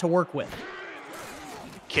a lot to work with.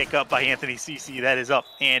 Kick up by Anthony Cece. That is up,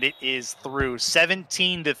 and it is through.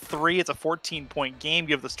 17-3. It's a 14-point game.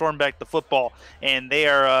 Give the Storm back the football, and they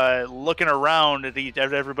are looking around at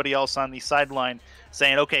everybody else on the sideline,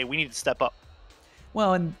 saying, "Okay, we need to step up."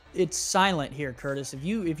 Well, and it's silent here, Curtis. If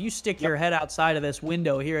you stick your head outside of this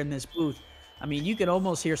window here in this booth, I mean, you can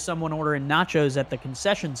almost hear someone ordering nachos at the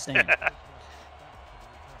concession stand.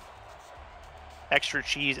 Extra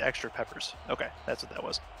cheese, extra peppers. Okay, that's what that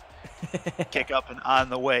was. Kick up and on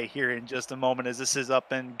the way here in just a moment as this is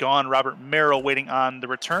up and gone. Robert Merrill waiting on the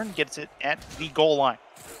return, gets it at the goal line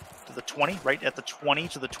to the 20, right at the 20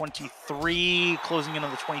 to the 23, closing in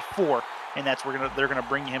on the 24, and that's where they're gonna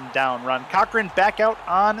bring him down. Ron Cochran back out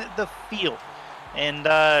on the field, and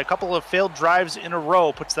a couple of failed drives in a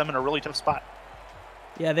row puts them in a really tough spot.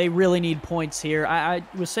 Yeah, they really need points here. I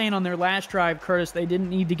was saying on their last drive, Curtis, they didn't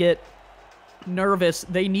need to get nervous.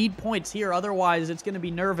 They need points here, otherwise it's going to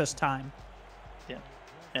be nervous time. Yeah,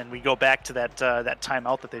 and we go back to that that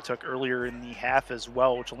timeout that they took earlier in the half as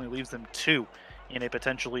well, which only leaves them 2 in a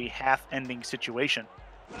potentially half-ending situation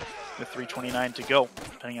with 3:29 to go,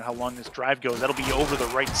 depending on how long this drive goes. That'll be over the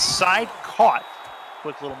right side, caught.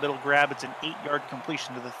 Quick little middle grab. It's an 8-yard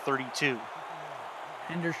completion to the 32.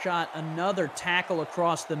 Hendershot, another tackle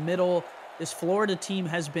across the middle. This Florida team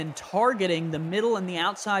has been targeting the middle and the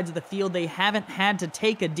outsides of the field. They haven't had to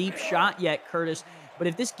take a deep shot yet, Curtis. But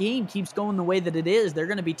if this game keeps going the way that it is, they're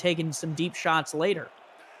going to be taking some deep shots later.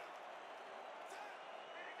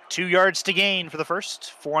 2 yards to gain for the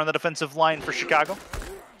first. 4 on the defensive line for Chicago.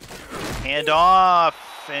 Hand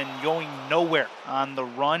off and going nowhere. On the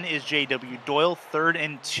run is J.W. Doyle, 3rd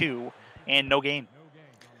and 2, and no gain.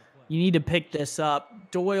 You need to pick this up.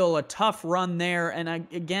 Doyle, a tough run there. And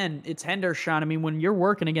again, it's Hendershot. I mean, when you're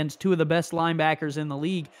working against 2 of the best linebackers in the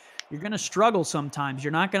league, you're going to struggle sometimes.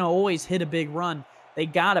 You're not going to always hit a big run. They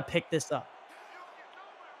got to pick this up.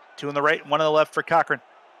 2 on the right, 1 on the left for Cochran.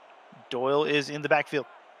 Doyle is in the backfield.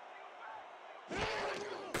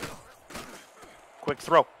 Quick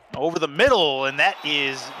throw over the middle, and that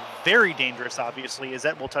is very dangerous, obviously, as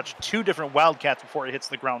that will touch 2 different Wildcats before it hits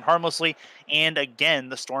the ground harmlessly. And again,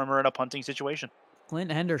 the Storm are in a punting situation.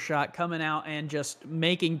 Clint Hendershot coming out and just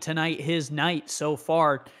making tonight his night so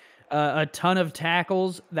far. A ton of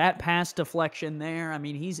tackles, that pass deflection there. I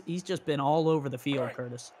mean, he's just been all over the field,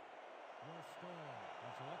 Curtis.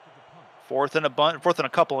 4th and a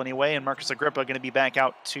couple anyway, and Marcus Agrippa going to be back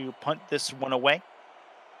out to punt this one away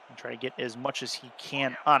and try to get as much as he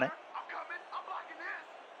can on it.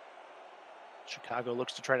 Chicago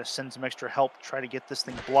looks to try to send some extra help, try to get this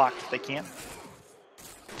thing blocked if they can.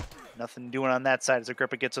 Nothing doing on that side as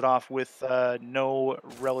Agrippa gets it off with no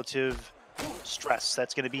relative stress.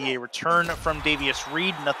 That's going to be a return from Davius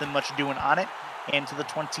Reed. Nothing much doing on it. And to the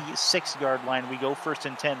 26-yard line we go, 1st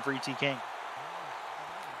and 10 for E.T. King.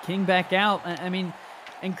 King back out. I mean,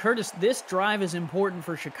 and Curtis, this drive is important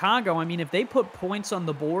for Chicago. I mean, if they put points on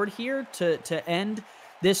the board here to end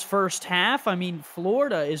this first half, I mean,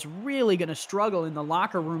 Florida is really going to struggle in the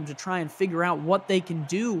locker room to try and figure out what they can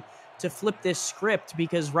do to flip this script,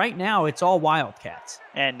 because right now it's all Wildcats.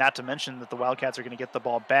 And not to mention that the Wildcats are going to get the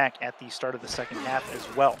ball back at the start of the second half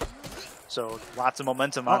as well. So lots of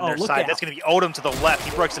momentum on their side. That's going to be Odom to the left.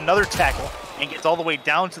 He breaks another tackle and gets all the way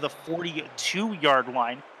down to the 42-yard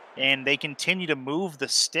line. And they continue to move the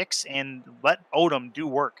sticks and let Odom do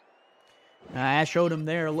work. Ash Odom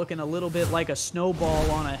there looking a little bit like a snowball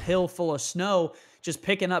on a hill full of snow, just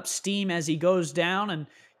picking up steam as he goes down and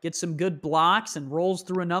gets some good blocks and rolls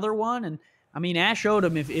through another one. And I mean, Ash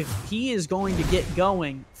Odom, if he is going to get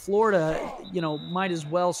going, Florida, might as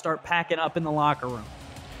well start packing up in the locker room.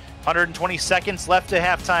 120 seconds left to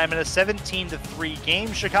halftime in a 17-3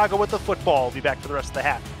 game. Chicago with the football. We'll be back for the rest of the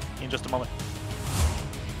half in just a moment.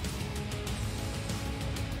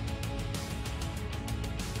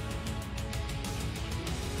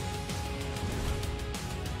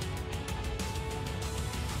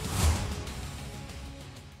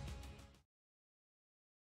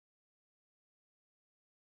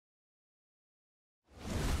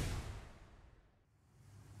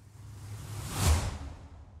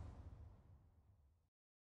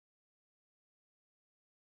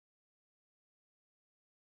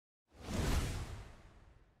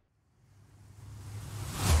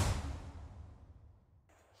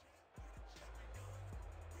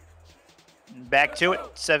 Back to it,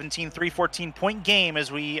 17-3, 14-point game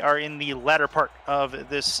as we are in the latter part of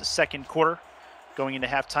this second quarter. Going into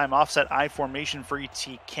halftime, offset I formation for ET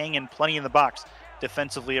King and plenty in the box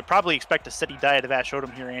defensively. I'd probably expect a steady diet of Ash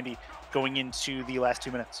Odom here, Andy, going into the last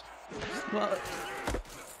 2 minutes. Well,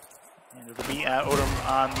 and it'll be Odom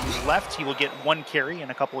on the left. He will get 1 carry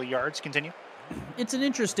and a couple of yards. Continue. It's an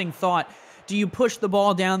interesting thought. Do you push the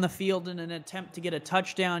ball down the field in an attempt to get a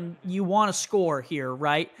touchdown? You want to score here,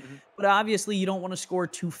 right? But obviously you don't want to score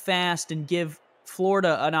too fast and give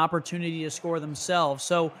Florida an opportunity to score themselves.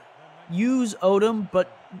 So use Odom,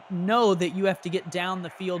 but know that you have to get down the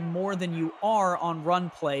field more than you are on run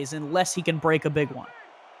plays unless he can break a big one.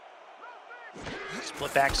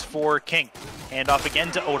 Split backs for King. Hand off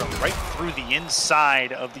again to Odom, right through the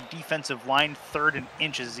inside of the defensive line, 3rd and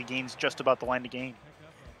inches. He gains just about the line to gain.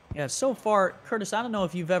 Yeah, so far, Curtis, I don't know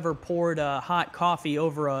if you've ever poured hot coffee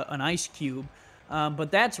over an ice cube,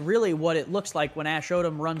 but that's really what it looks like when Ash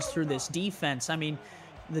Odom runs through this defense. I mean,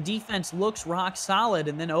 the defense looks rock solid,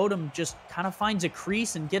 and then Odom just kind of finds a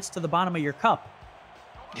crease and gets to the bottom of your cup.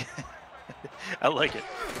 I like it.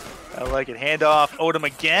 I like it. Hand off, Odom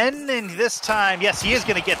again, and this time, yes, he is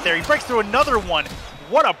going to get there. He breaks through another one.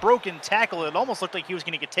 What a broken tackle. It almost looked like he was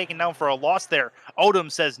going to get taken down for a loss there.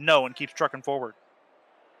 Odom says no and keeps trucking forward.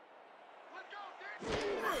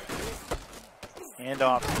 Hand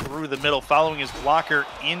off through the middle, following his blocker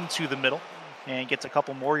into the middle, and gets a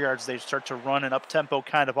couple more yards. They start to run an up-tempo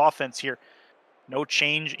kind of offense here. No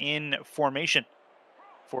change in formation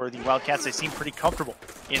for the Wildcats. They seem pretty comfortable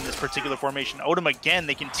in this particular formation. Odom again,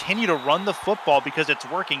 they continue to run the football because it's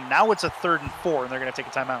working. Now it's a 3rd and 4, and they're going to take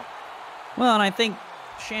a timeout. Well, and I think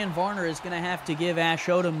Shan Varner is going to have to give Ash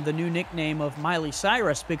Odom the new nickname of Miley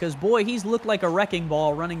Cyrus because, boy, he's looked like a wrecking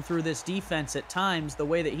ball running through this defense at times, the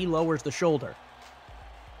way that he lowers the shoulder.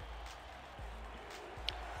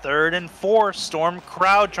 3rd and 4, Storm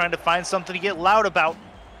crowd trying to find something to get loud about.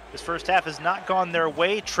 This first half has not gone their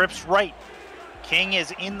way. Trips right. King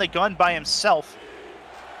is in the gun by himself.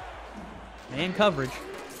 Man coverage.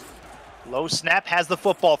 Low snap, has the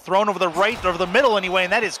football thrown over the right, over the middle anyway,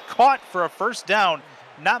 and that is caught for a first down.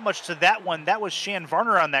 Not much to that one. That was Shan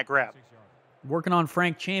Varner on that grab. Working on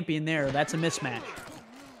Frank Champion there. That's a mismatch.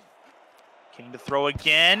 King to throw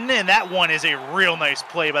again, and that one is a real nice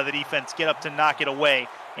play by the defense. Get up to knock it away,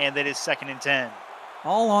 and that is 2nd and 10.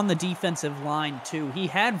 All on the defensive line, too. He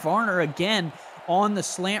had Varner again on the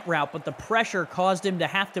slant route, but the pressure caused him to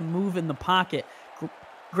have to move in the pocket.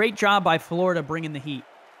 Great job by Florida bringing the heat.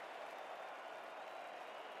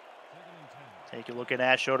 Take a look at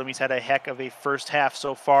Ash Odom. He's had a heck of a first half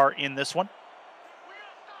so far in this one.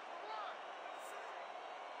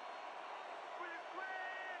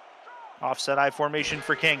 Offset I formation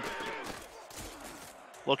for King.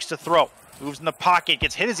 Looks to throw. Moves in the pocket.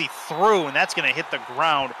 Gets hit as he threw, and that's going to hit the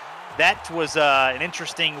ground. That was an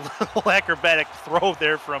interesting little acrobatic throw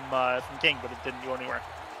there from King, but it didn't go anywhere.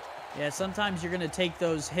 Yeah, sometimes you're going to take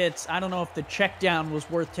those hits. I don't know if the check down was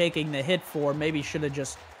worth taking the hit for. Maybe should have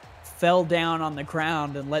just fell down on the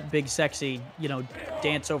ground and let Big Sexy,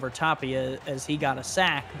 dance over top of you as he got a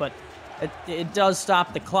sack. But it does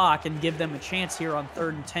stop the clock and give them a chance here on 3rd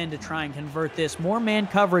and 10 to try and convert this. More man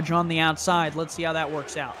coverage on the outside. Let's see how that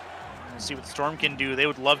works out. We'll see what Storm can do. They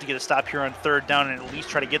would love to get a stop here on 3rd down and at least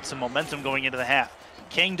try to get some momentum going into the half.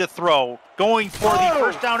 King to throw, going for the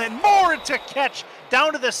first down and more to catch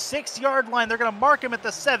down to the 6-yard line. They're going to mark him at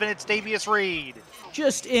the 7. It's Davius Reed.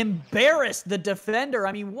 Just embarrassed the defender.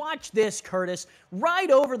 I mean, watch this, Curtis.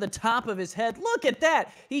 Right over the top of his head. Look at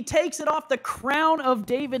that. He takes it off the crown of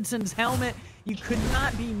Davidson's helmet. You could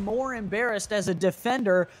not be more embarrassed as a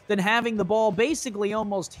defender than having the ball basically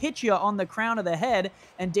almost hit you on the crown of the head,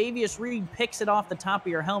 and Davius Reed picks it off the top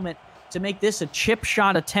of your helmet to make this a chip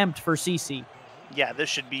shot attempt for CC. Yeah, this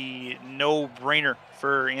should be no-brainer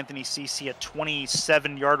for Anthony CC, a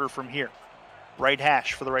 27-yarder from here. Right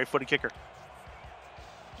hash for the right-footed kicker.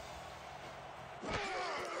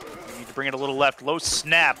 They need to bring it a little left. Low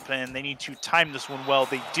snap, and they need to time this one well.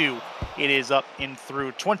 They do. It is up and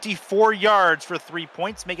through. 24 yards for 3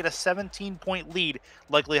 points. Make it a 17-point lead.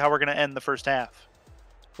 Likely how we're going to end the first half.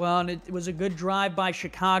 Well, and it was a good drive by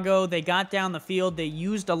Chicago. They got down the field. They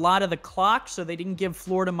used a lot of the clock, so they didn't give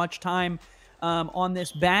Florida much time on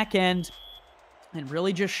this back end, and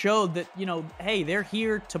really just showed that, hey, they're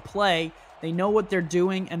here to play. They know what they're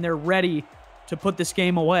doing, and they're ready to put this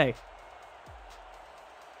game away.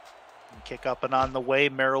 Kick up and on the way.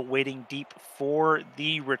 Merrill waiting deep for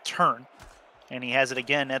the return, and he has it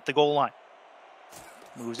again at the goal line.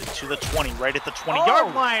 Moves it to the 20, right at the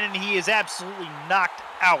 20-yard line, and he is absolutely knocked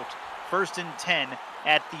out. 1st and 10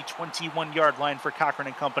 at the 21-yard line for Cochran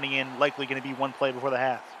and company, and likely going to be one play before the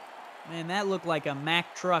half. Man, that looked like a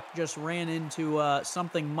Mack truck just ran into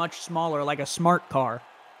something much smaller, like a smart car.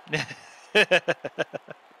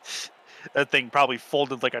 That thing probably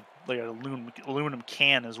folded like an aluminum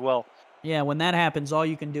can as well. Yeah, when that happens, all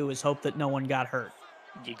you can do is hope that no one got hurt.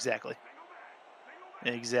 Exactly.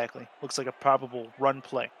 Looks like a probable run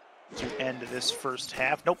play to end this first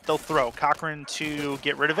half. Nope, they'll throw. Cochran to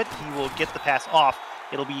get rid of it. He will get the pass off.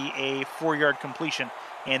 It'll be a 4-yard completion,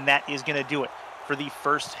 and that is going to do it for the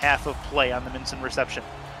first half of play on the Minson reception.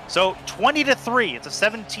 So 20-3, it's a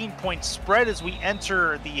 17-point spread as we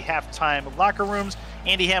enter the halftime locker rooms.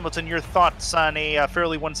 Andy Hamilton, your thoughts on a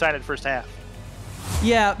fairly one-sided first half?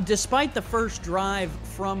 Yeah, despite the first drive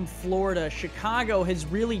from Florida, Chicago has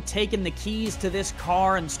really taken the keys to this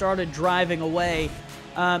car and started driving away.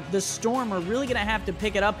 The Storm are really going to have to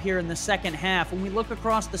pick it up here in the second half. When we look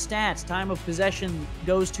across the stats, time of possession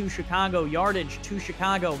goes to Chicago, yardage to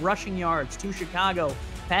Chicago, rushing yards to Chicago,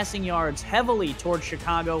 passing yards heavily towards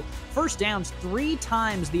Chicago. First downs, 3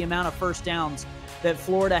 times the amount of first downs that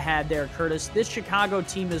Florida had there, Curtis. This Chicago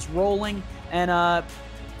team is rolling, and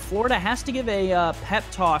Florida has to give a pep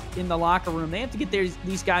talk in the locker room. They have to get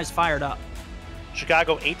these guys fired up.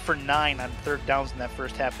 Chicago 8 for 9 on third downs in that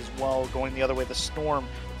first half as well. Going the other way, the Storm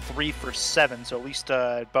 3 for 7, so at least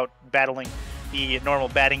about battling the normal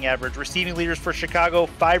batting average. Receiving leaders for Chicago,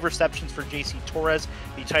 5 receptions for J.C. Torres.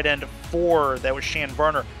 The tight end 4, that was Shan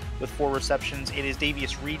Varner with 4 receptions. It is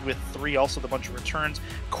Davius Reed with 3, also the bunch of returns.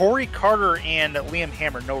 Corey Carter and Liam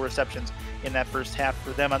Hammer, no receptions in that first half for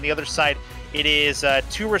them. On the other side, it is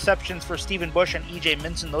 2 receptions for Stephen Bush and E.J.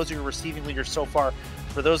 Minson. Those are your receiving leaders so far.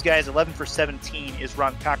 For those guys, 11 for 17 is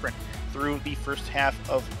Ron Cochran through the first half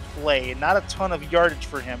of play. Not a ton of yardage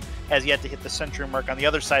for him, has yet to hit the century mark. On the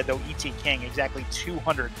other side, though, E.T. King, exactly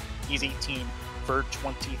 200. He's 18 for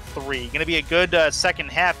 23. Going to be a good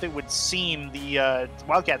second half, it would seem. The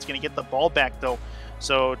Wildcats going to get the ball back, though.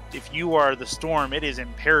 So if you are the Storm, it is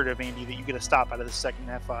imperative, Andy, that you get a stop out of the second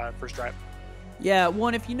half first drive. Yeah,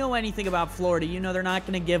 one, if you know anything about Florida, you know they're not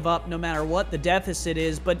going to give up no matter what the deficit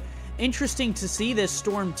is, but interesting to see this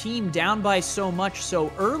Storm team down by so much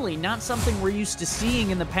so early. Not something we're used to seeing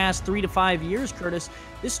in the past 3 to 5 years, Curtis.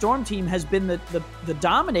 This Storm team has been the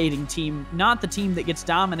dominating team, not the team that gets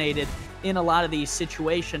dominated in a lot of these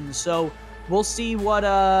situations. So we'll see what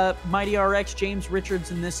Mighty RX James Richards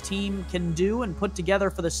and this team can do and put together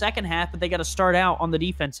for the second half, but they got to start out on the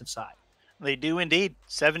defensive side. They do indeed.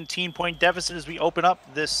 17-point deficit as we open up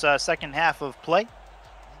this second half of play.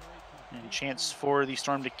 And a chance for the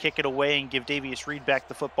Storm to kick it away and give Davius Reed back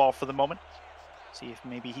the football for the moment. See if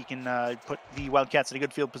maybe he can put the Wildcats in a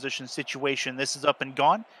good field position situation. This is up and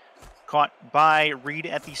gone. Caught by Reed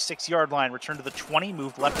at the 6-yard line. Returned to the 20,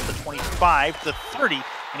 moved left at the 25, the 30, and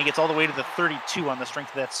he gets all the way to the 32 on the strength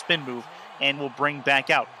of that spin move and will bring back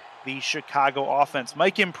out the Chicago offense.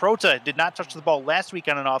 Mike Improta did not touch the ball last week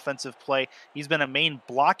on an offensive play. He's been a main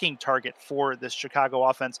blocking target for this Chicago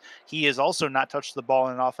offense. He has also not touched the ball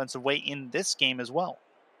in an offensive way in this game as well.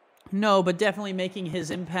 No, but definitely making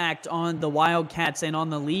his impact on the Wildcats and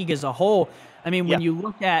on the league as a whole. I mean, when you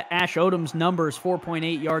look at Ash Odom's numbers,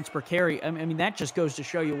 4.8 yards per carry, I mean, that just goes to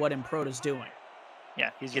show you what Improta's doing.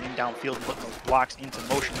 Yeah, he's getting downfield and putting those blocks into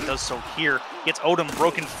motion. He does so here. Gets Odom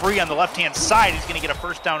broken free on the left-hand side. He's going to get a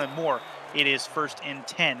first down and more. It is 1st and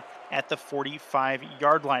 10 at the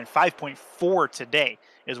 45-yard line. 5.4 today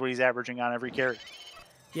is what he's averaging on every carry.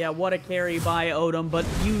 Yeah, what a carry by Odom, but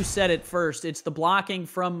you said it first. It's the blocking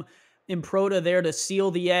from Improta there to seal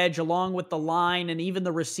the edge along with the line, and even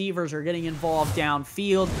the receivers are getting involved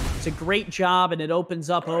downfield. It's a great job, and it opens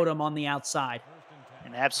up Odom on the outside.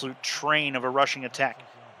 An absolute train of a rushing attack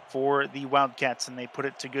for the Wildcats, and they put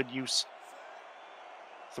it to good use.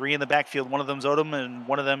 3 in the backfield. One of them's Odom, and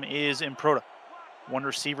one of them is Improta. One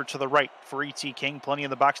receiver to the right for E.T. King. Plenty in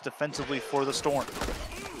the box defensively for the Storm.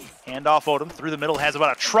 Hand off Odom through the middle, has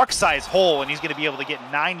about a truck-size hole, and he's going to be able to get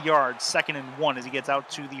 9 yards, 2nd and 1 as he gets out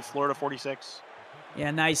to the Florida 46.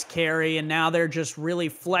 Yeah, nice carry, and now they're just really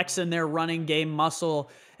flexing their running game muscle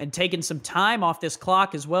and taking some time off this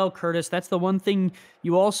clock as well, Curtis. That's the one thing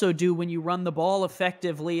you also do when you run the ball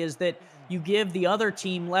effectively, is that you give the other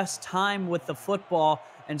team less time with the football.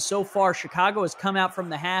 And so far, Chicago has come out from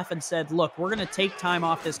the half and said, look, we're going to take time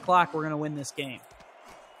off this clock. We're going to win this game.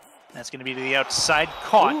 That's going to be to the outside,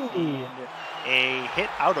 caught. Ooh. And a hit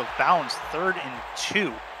out of bounds, 3rd and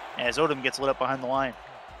 2, as Odom gets lit up behind the line.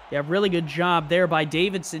 Yeah, really good job there by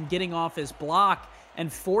Davidson getting off his block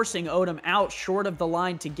and forcing Odom out short of the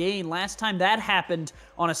line to gain. Last time that happened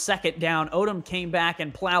on a 2nd down, Odom came back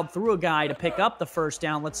and plowed through a guy to pick up the 1st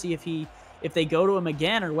down. Let's see if he if they go to him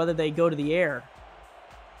again or whether they go to the air.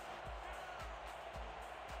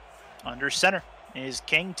 Under center is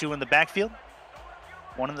King, 2 in the backfield,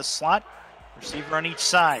 1 in the slot, receiver on each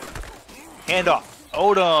side. Handoff.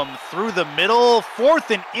 Odom through the middle,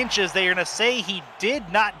 4th and inches. They are going to say he did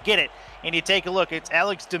not get it. And you take a look, it's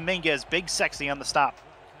Alex Dominguez, big sexy on the stop.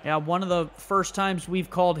 Yeah, one of the first times we've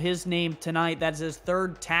called his name tonight. That's his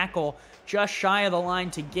 3rd tackle, just shy of the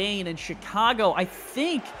line to gain. And Chicago, I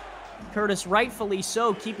think, Curtis, rightfully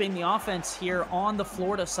so, keeping the offense here on the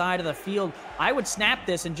Florida side of the field. I would snap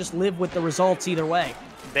this and just live with the results either way.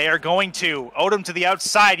 They are going to. Odom to the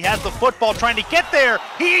outside. He has the football trying to get there.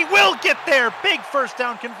 He will get there. Big first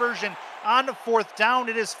down conversion on 4th down.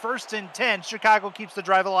 It is 1st and 10. Chicago keeps the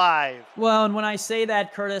drive alive. Well, and when I say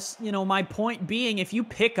that, Curtis, my point being, if you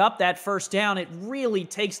pick up that first down, it really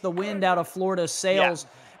takes the wind out of Florida's sails. Yeah.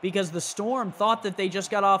 Because the Storm thought that they just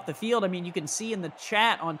got off the field. I mean, you can see in the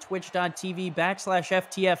chat on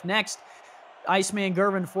twitch.tv/FTF next, Iceman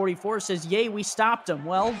Gervin 44 says, yay, we stopped him.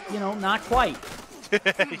 Well, not quite.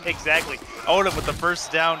 Exactly. Odom with the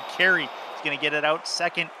first down carry. He's going to get it out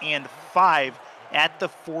 2nd and 5 at the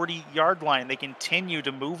 40-yard line. They continue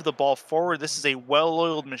to move the ball forward. This is a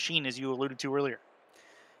well-oiled machine, as you alluded to earlier.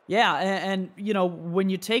 Yeah, and when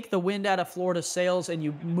you take the wind out of Florida's sails and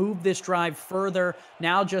you move this drive further,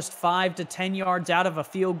 now just 5 to 10 yards out of a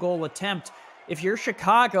field goal attempt, if you're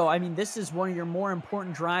Chicago, I mean, this is one of your more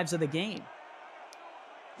important drives of the game.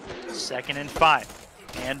 2nd and 5.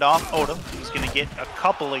 Hand off Odom. He's going to get a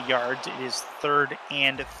couple of yards. It is 3rd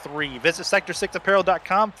and 3. Visit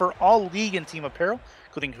sector6apparel.com for all league and team apparel,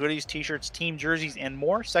 including hoodies, t-shirts, team jerseys, and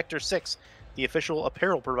more. Sector 6, the official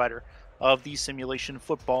apparel provider of the Simulation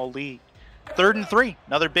Football League. 3rd and 3.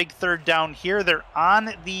 Another big 3rd down here. They're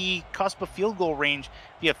on the cusp of field goal range.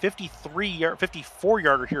 Be a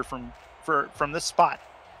 54-yarder here from this spot.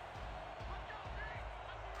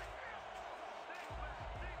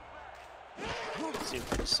 Let's see what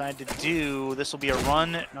they decide to do. This will be a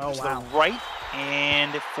run to the right,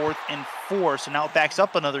 and 4th and 4. So now it backs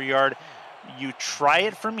up another yard. You try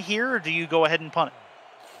it from here, or do you go ahead and punt it?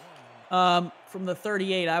 From the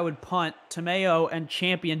 38, I would punt. Tomeo and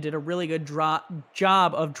Champion did a really good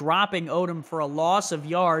job of dropping Odom for a loss of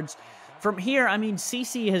yards. From here, I mean,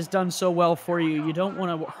 CC has done so well for you. You don't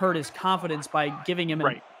want to hurt his confidence by giving him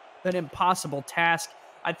an impossible task.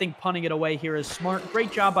 I think punting it away here is smart.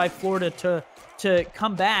 Great job by Florida to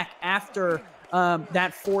come back after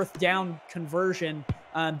that 4th down conversion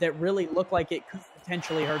that really looked like it could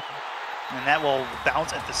potentially hurt them. And that will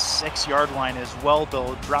bounce at the 6-yard line as well.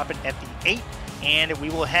 They'll drop it at the 8, and we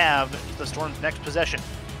will have the Storm's next possession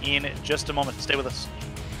in just a moment. Stay with us.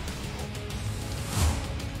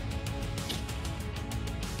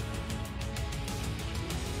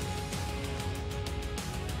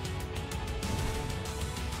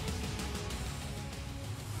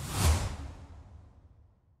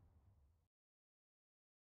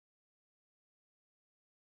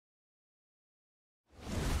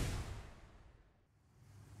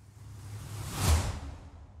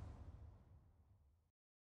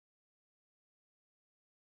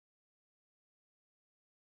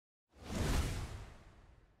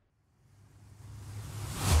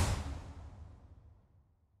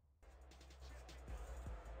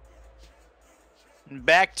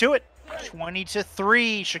 Back to it.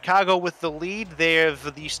 20-3. Chicago with the lead. They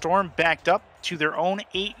have the Storm backed up to their own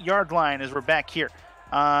 8-yard line as we're back here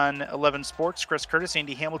on 11 Sports. Chris Curtis,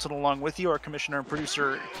 Andy Hamilton along with you. Our commissioner and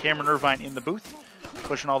producer Cameron Irvine in the booth,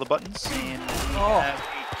 pushing all the buttons. And a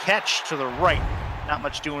catch to the right. Not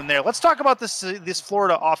much doing there. Let's talk about this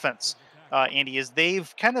Florida offense, Andy, as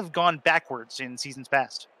they've kind of gone backwards in seasons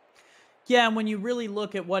past. Yeah, and when you really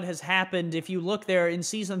look at what has happened, if you look there in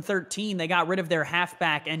season 13, they got rid of their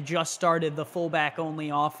halfback and just started the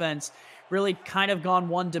fullback-only offense. Really kind of gone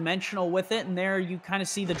one-dimensional with it, and there you kind of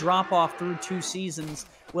see the drop-off through 2 seasons.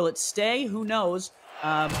 Will it stay? Who knows?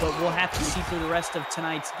 But we'll have to see through the rest of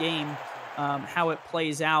tonight's game how it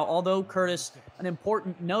plays out. Although, Curtis, an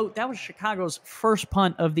important note, that was Chicago's first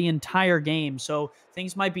punt of the entire game, so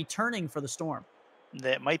things might be turning for the Storm.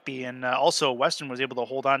 That might be, and also Weston was able to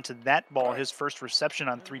hold on to that ball, his first reception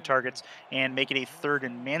on 3 targets, and make it a 3rd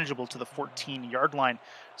and manageable to the 14-yard line.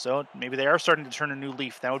 So maybe they are starting to turn a new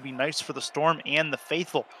leaf. That would be nice for the Storm and the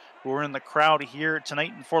faithful who are in the crowd here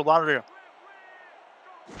tonight in Fort Lauderdale.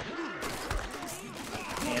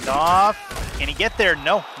 And off. Can he get there?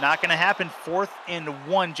 No, not going to happen. 4th and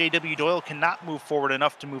 1. J.W. Doyle cannot move forward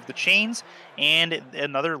enough to move the chains, and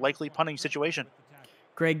another likely punting situation.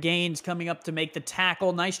 Greg Gaines coming up to make the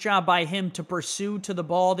tackle. Nice job by him to pursue to the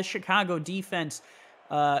ball. The Chicago defense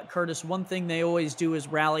Curtis, one thing they always do is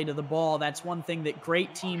rally to the ball. That's one thing that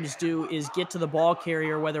great teams do, is get to the ball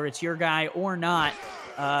carrier, whether it's your guy or not.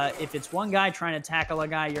 If it's one guy trying to tackle a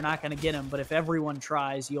guy, you're not going to get him. But if everyone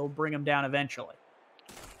tries, you'll bring him down eventually.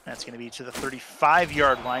 That's going to be to the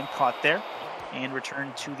 35-yard line, caught there, and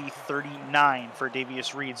returned to the 39 for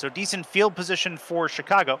Davius Reed. So decent field position for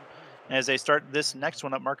Chicago as they start this next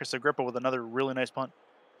one up. Marcus Agrippa with another really nice punt.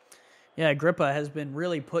 Yeah, Agrippa has been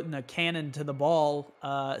really putting a cannon to the ball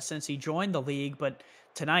since he joined the league, but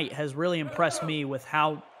tonight has really impressed me with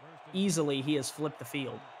how easily he has flipped the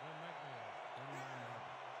field.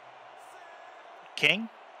 King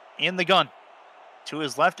in the gun. To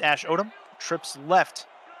his left, Ash Odom trips left.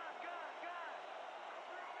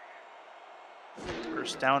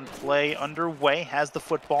 First down play underway, has the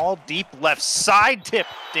football, deep left side, tipped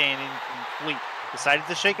and incomplete. Decided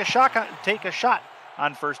to take a shot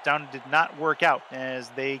on first down. Did not work out as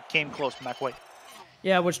they came close to McWay.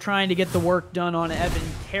 Yeah, was trying to get the work done on Evan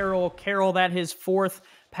Carroll. Carroll, that his 4th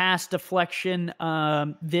pass deflection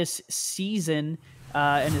this season,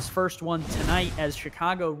 and his first one tonight, as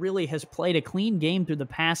Chicago really has played a clean game through the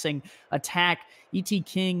passing attack. E.T.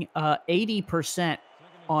 King, 80%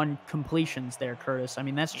 on completions there, Curtis. I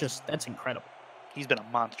mean, that's incredible. He's been a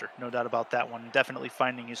monster, no doubt about that one. Definitely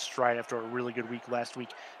finding his stride after a really good week last week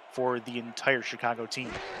for the entire Chicago team.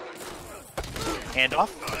 Handoff,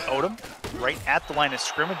 Odom, right at the line of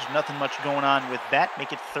scrimmage. Nothing much going on with that.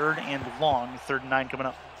 Make it 3rd and long, 3rd and 9 coming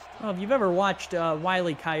up. Well, if you've ever watched Wile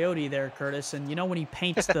E. Coyote there, Curtis, and you know when he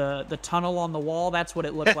paints the tunnel on the wall, that's what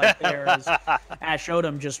it looked like there, as Ash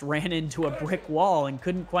Odom just ran into a brick wall and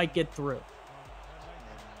couldn't quite get through.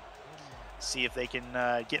 See if they can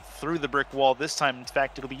get through the brick wall this time. In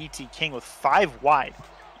fact, it'll be E.T. King with 5 wide.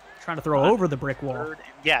 Trying to throw over the brick wall.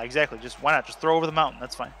 Yeah, exactly. Just why not? Just throw over the mountain.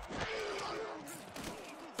 That's fine.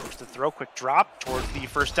 First to throw, quick drop towards the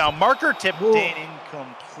first down marker. Tipped in,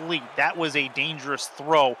 incomplete. That was a dangerous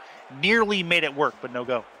throw. Nearly made it work, but no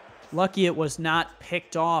go. Lucky it was not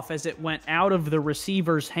picked off as it went out of the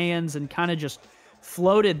receiver's hands and kind of just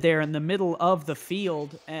floated there in the middle of the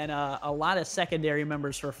field. And a lot of secondary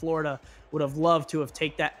members for Florida would have loved to have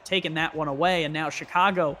taken that one away. And now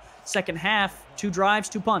Chicago, second half, 2 drives,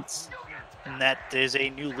 2 punts. And that is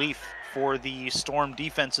a new leaf for the Storm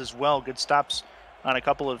defense as well. Good stops on a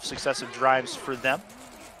couple of successive drives for them.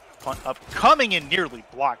 Punt up, coming in nearly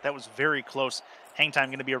blocked. That was very close. Hang time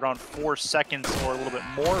going to be around 4 seconds or a little bit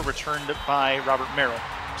more. Returned by Robert Merrill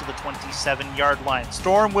to the 27-yard line.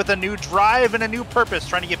 Storm with a new drive and a new purpose,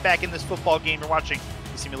 trying to get back in this football game. You're watching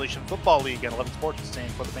the Simulation Football League on 11 Sports, staying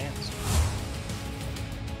for the fans.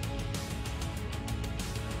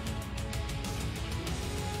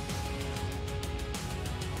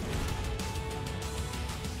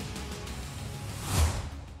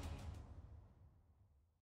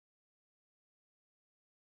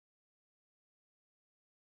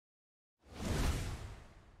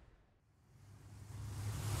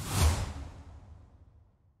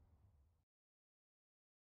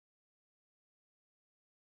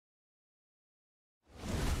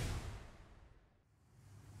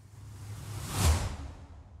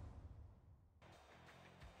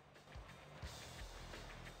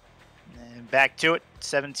 Back to it,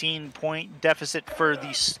 17-point deficit for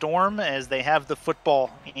the Storm as they have the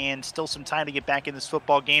football and still some time to get back in this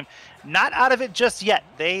football game. Not out of it just yet.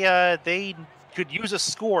 They could use a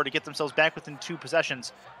score to get themselves back within 2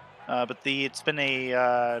 possessions, but it's been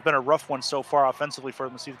a rough one so far offensively for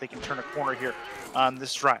them. To see if they can turn a corner here on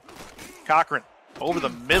this drive. Cochran over the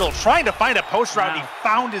middle, trying to find a post route. He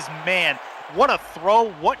found his man. What a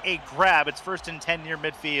throw! What a grab! It's 1st and 10 near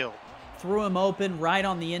midfield. Threw him open right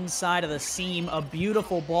on the inside of the seam. A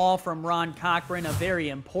beautiful ball from Ron Cochran. A very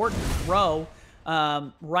important throw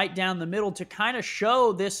right down the middle to kind of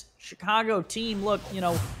show this Chicago team, look, you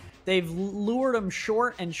know, they've lured them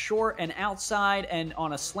short and outside and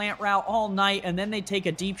on a slant route all night, and then they take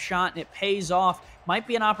a deep shot and it pays off. Might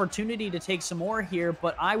be an opportunity to take some more here,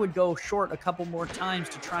 but I would go short a couple more times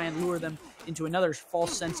to try and lure them into another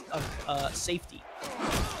false sense of safety.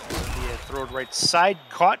 Throw it right side,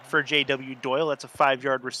 caught for J.W. Doyle. That's a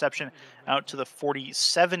 5-yard reception out to the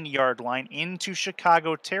 47-yard line into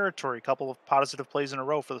Chicago territory. A couple of positive plays in a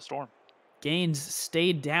row for the Storm. Gaines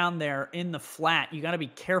stayed down there in the flat. You got to be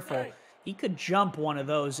careful. He could jump one of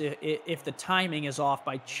those if the timing is off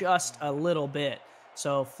by just a little bit.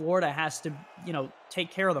 So Florida has to, you know, take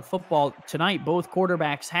care of the football tonight. Both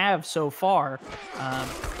quarterbacks have so far.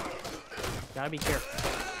 Got to be careful.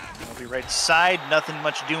 Will be right side. Nothing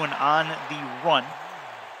much doing on the run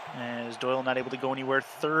As Doyle not able to go anywhere.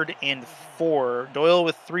 3rd and 4. Doyle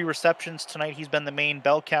with 3 receptions tonight. He's been the main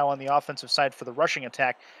bell cow on the offensive side for the rushing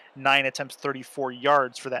attack. 9 attempts, 34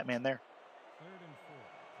 yards for that man there.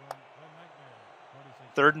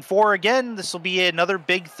 3rd and 4 again. This will be another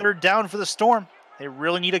big 3rd down for the Storm. They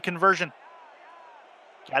really need a conversion.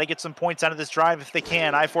 Got to get some points out of this drive if they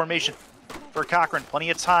can. I formation for Cochran. Plenty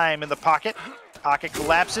of time in the pocket. Pocket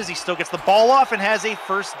collapses. He still gets the ball off and has a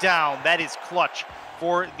 1st down. That is clutch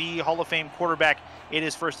for the Hall of Fame quarterback. It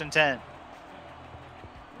is 1st and 10.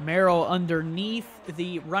 Merrill underneath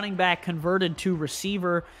the running back converted to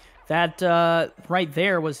receiver. That right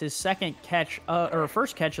there was his second catch, or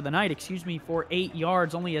first catch of the night, excuse me, for 8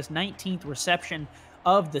 yards. Only his 19th reception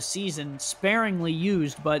of the season. Sparingly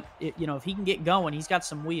used, but if he can get going, he's got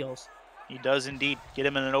some wheels. He does indeed. Get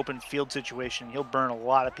him in an open field situation. He'll burn a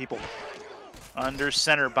lot of people. Under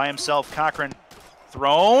center by himself, Cochran.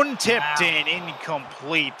 Thrown, tipped in,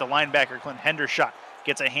 incomplete. The linebacker, Clint Hendershot,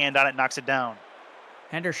 gets a hand on it, knocks it down.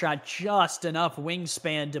 Hendershot just enough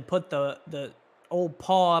wingspan to put the old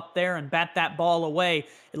paw up there and bat that ball away.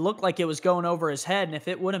 It looked like it was going over his head, and if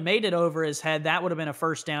it would have made it over his head, that would have been a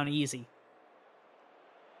 1st down easy.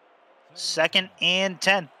 2nd and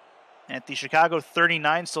 10 at the Chicago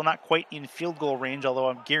 39. Still not quite in field goal range, although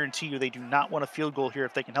I guarantee you they do not want a field goal here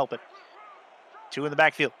if they can help it. 2 in the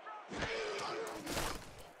backfield.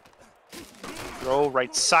 Throw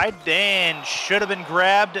right side, and should have been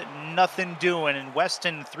grabbed. Nothing doing. And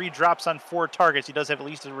Weston, 3 drops on 4 targets. He does have at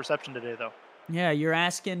least a reception today, though. Yeah, you're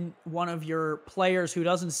asking one of your players who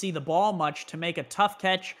doesn't see the ball much to make a tough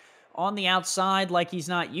catch on the outside like he's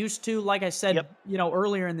not used to. Like I said,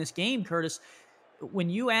 earlier in this game, Curtis, when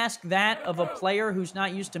you ask that of a player who's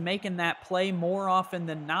not used to making that play more often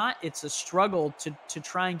than not, it's a struggle to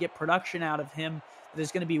try and get production out of him that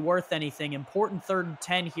is going to be worth anything. Important 3rd and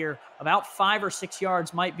 10 here. About 5 or 6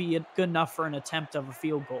 yards might be good enough for an attempt of a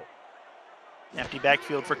field goal. Empty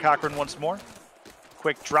backfield for Cochran once more.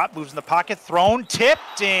 Quick drop, moves in the pocket, thrown,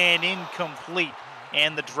 tipped, and incomplete.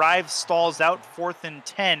 And the drive stalls out. 4th and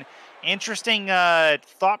 10. Interesting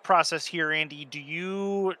thought process here, Andy. Do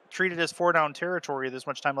you treat it as 4-down territory? There's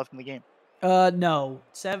much time left in the game. No.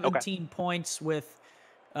 17 points with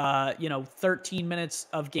 13 minutes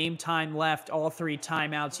of game time left, all 3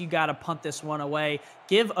 timeouts. You got to punt this one away.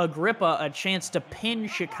 Give Agrippa a chance to pin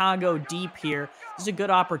Chicago deep here. This is a good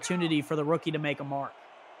opportunity for the rookie to make a mark.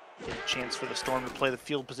 Get a chance for the Storm to play the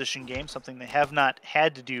field position game, something they have not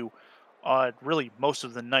had to do really most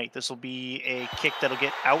of the night. This will be a kick that'll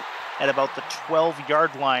get out at about the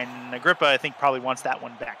 12-yard line. And Agrippa, I think, probably wants that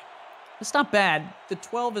one back. It's not bad. The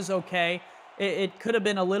 12 is okay. It could have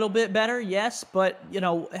been a little bit better, yes, but,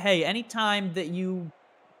 hey, anytime that you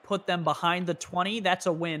put them behind the 20, that's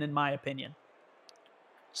a win, in my opinion.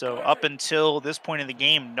 So up until this point in the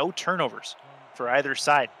game, no turnovers for either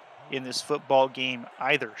side in this football game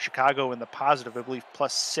either. Chicago in the positive, I believe,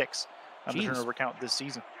 +6 on the turnover count this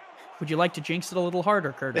season. Would you like to jinx it a little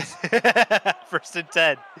harder, Curtis? 1st and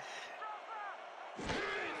 10.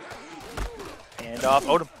 Hand off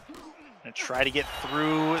Odom. Gonna try to get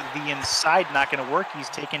through the inside. Not going to work. He's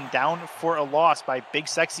taken down for a loss by big,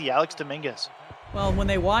 sexy Alex Dominguez. Well, when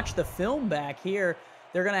they watch the film back here,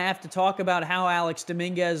 they're going to have to talk about how Alex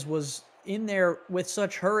Dominguez was in there with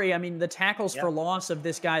such hurry. I mean, the tackles for loss of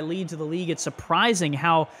this guy lead to the league. It's surprising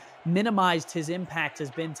how minimized his impact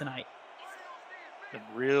has been tonight. Been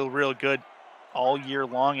real good all year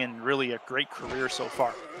long, and really a great career so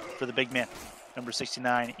far for the big man. Number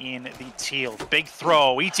 69 in the teal. Big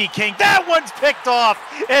throw. E.T. King. That one's picked off.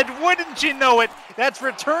 And wouldn't you know it, that's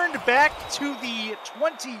returned back to the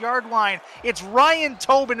 20-yard line. It's Ryan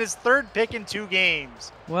Tobin, his 3rd pick in 2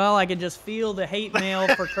 games. Well, I can just feel the hate mail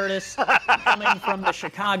for Curtis coming from the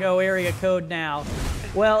Chicago area code now.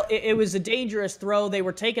 Well, it was a dangerous throw. They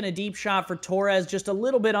were taking a deep shot for Torres, just a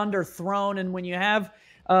little bit underthrown. And when you have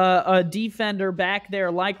a defender back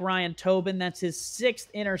there like Ryan Tobin, that's his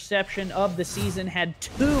 6th interception of the season, had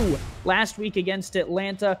 2 last week against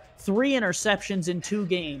Atlanta, 3 interceptions in 2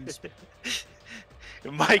 games.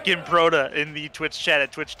 Mike Improda in the Twitch chat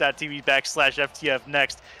at twitch.tv/FTF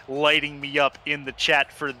Next, lighting me up in the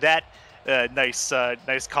chat for that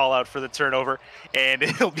nice call out for the turnover. And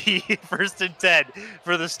it'll be 1st and 10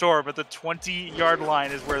 for the Storm at the 20-yard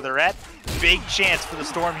line is where they're at. Big chance for the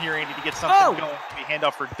Storm here, Andy, to get something going. The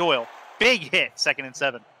handoff for Doyle. Big hit, 2nd and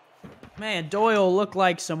 7. Man, Doyle looked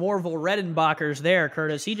like some Orville Redenbachers there,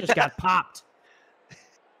 Curtis. He just got popped.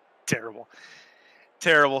 Terrible.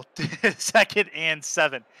 2nd and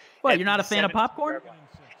 7. What, you're not a fan of popcorn?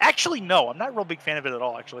 Actually, no. I'm not a real big fan of it at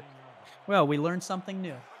all, actually. Well, we learned something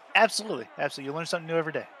new. Absolutely. You learn something new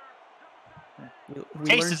every day. We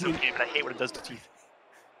Taste learned is you. okay, but I hate what it does to teeth.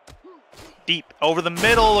 Deep over the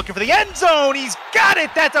middle, looking for the end zone. He's got it.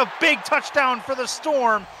 That's a big touchdown for the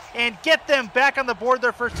Storm, and get them back on the board,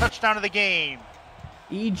 their first touchdown of the game.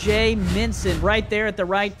 E.J. Minson right there at the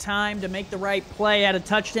right time to make the right play. Had a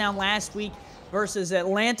touchdown last week versus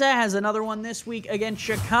Atlanta. Has another one this week against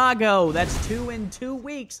Chicago. That's 2 in 2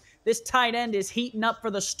 weeks. This tight end is heating up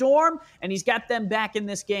for the Storm, and he's got them back in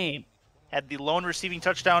this game. Had the lone receiving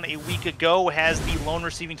touchdown a week ago, has the lone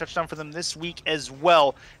receiving touchdown for them this week as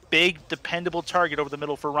well. Big, dependable target over the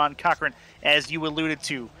middle for Ron Cochran, as you alluded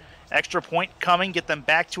to. Extra point coming, get them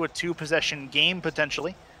back to a 2-possession game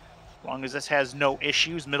potentially. As long as this has no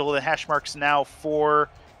issues. Middle of the hash marks now for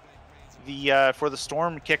the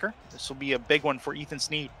Storm kicker. This will be a big one for Ethan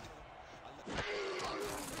Snead.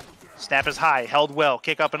 Snap is high, held well,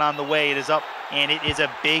 kick up and on the way. It is up, and it is a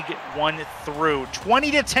big one through.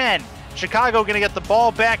 20-10. Chicago going to get the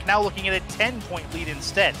ball back, now looking at a 10-point lead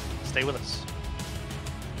instead. Stay with us.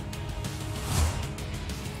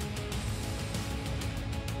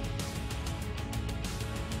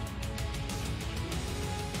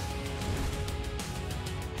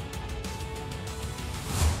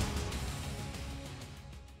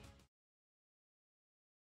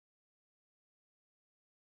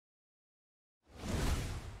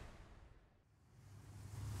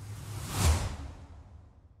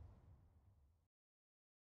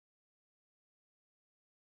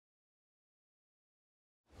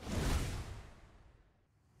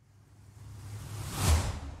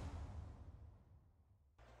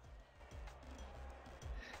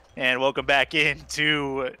 And welcome back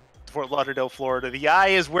into Fort Lauderdale, Florida. The Eye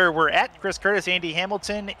is where we're at. Chris Curtis, Andy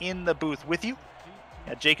Hamilton in the booth with you.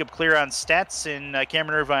 Got Jacob Clear on stats and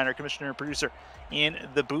Cameron Irvine, our commissioner and producer, in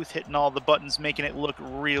the booth, hitting all the buttons, making it look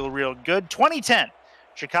real good. 2010,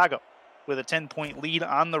 Chicago with a 10-point lead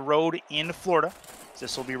on the road in Florida.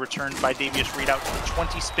 This will be returned by Davius Reed out to the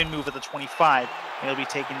 20, spin move at the 25, and he'll be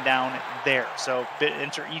taken down there. So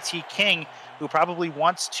enter E.T. King, who probably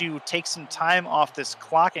wants to take some time off this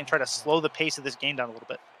clock and try to slow the pace of this game down a little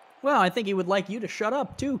bit. Well, I think he would like you to shut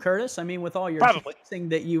up too, Curtis. I mean, with all your thing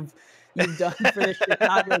that you've done for the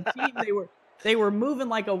Chicago team, they were moving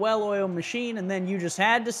like a well-oiled machine, and then you just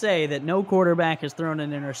had to say that no quarterback has thrown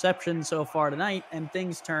an interception so far tonight, and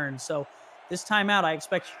things turned. So this time out, I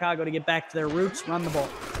expect Chicago to get back to their roots, run the ball.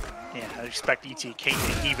 Yeah, I expect E.T. King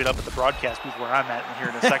to heave it up at the broadcast booth where I'm at here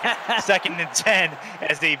in a second. 2nd and 10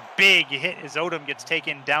 as a big hit as Odom gets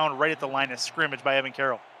taken down right at the line of scrimmage by Evan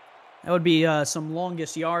Carroll. That would be some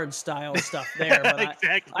longest yard style stuff there. But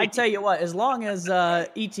exactly. I tell you what, as long as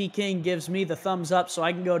E.T. King gives me the thumbs up so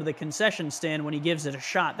I can go to the concession stand when he gives it a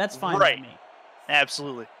shot, that's fine by me.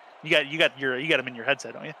 Absolutely. You got him in your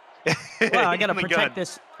headset, don't you? Well, I gotta protect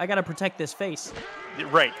this. I gotta protect this face.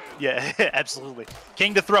 Right. Yeah. Absolutely.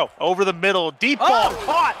 King to throw over the middle, deep ball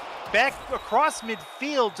caught back across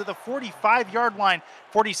midfield to the 45-yard line.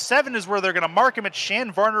 47 is where they're going to mark him. It's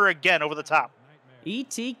Shan Varner again over the top.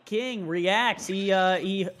 E.T. King reacts. He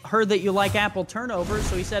heard that you like apple turnovers,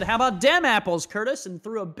 so he said, "How about dem apples, Curtis?" and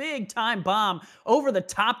threw a big-time bomb over the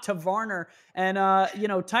top to Varner. And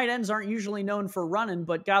tight ends aren't usually known for running,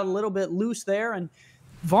 but got a little bit loose there. And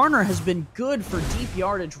Varner has been good for deep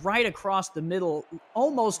yardage right across the middle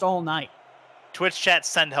almost all night. Twitch chat,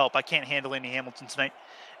 send help. I can't handle Andy Hamilton tonight.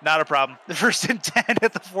 Not a problem. The 1st and 10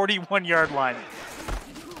 at the 41-yard line.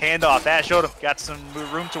 Handoff. Ash Odom got some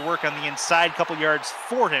room to work on the inside. Couple yards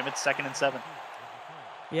for him. It's 2nd and 7.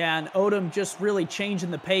 Yeah, and Odom just really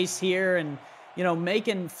changing the pace here and,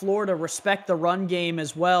 making Florida respect the run game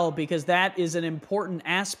as well, because that is an important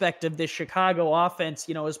aspect of this Chicago offense.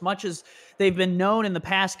 As much as they've been known in the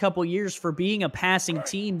past couple years for being a passing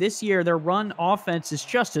team, this year their run offense is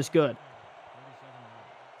just as good.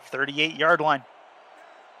 38-yard line.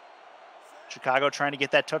 Chicago trying to get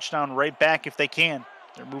that touchdown right back if they can.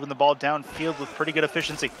 They're moving the ball downfield with pretty good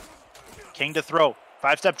efficiency. King to throw.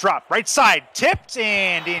 5-step drop. Right side. Tipped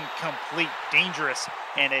and incomplete. Dangerous.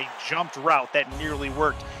 And a jumped route that nearly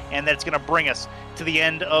worked. And that's going to bring us to the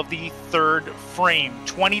end of the 3rd frame.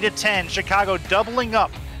 20-10. Chicago doubling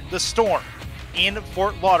up the Storm in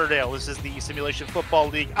Fort Lauderdale. This is the Simulation Football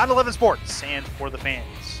League on 11 Sports and for the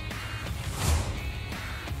fans.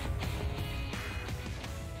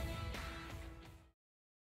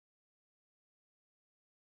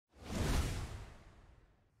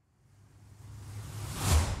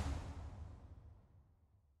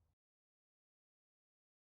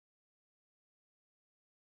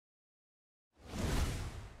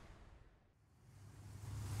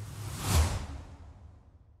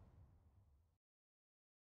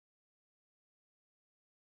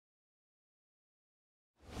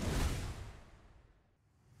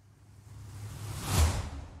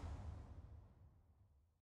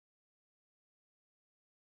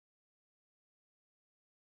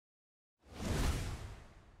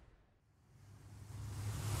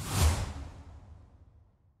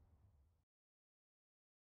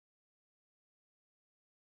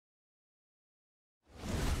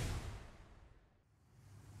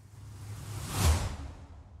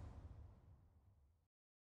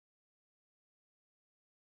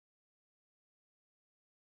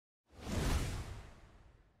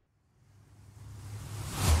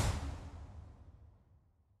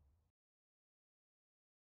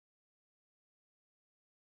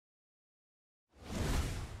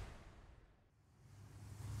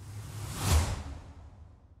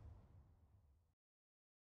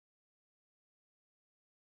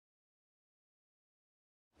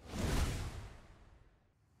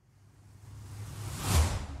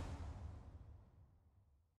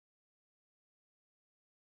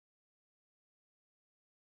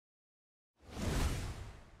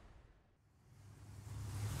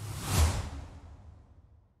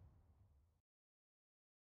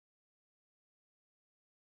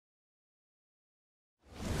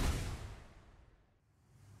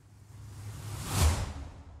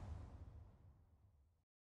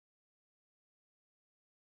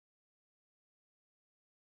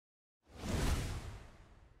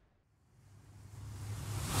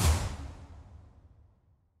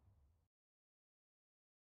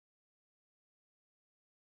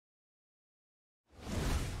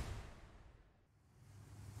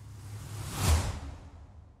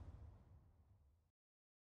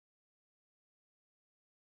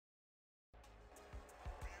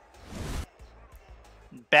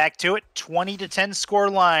 back to it. 20-10 score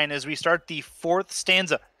line as we start the fourth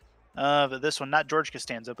stanza of this one. Not George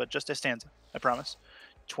Costanza, but just a stanza, I promise.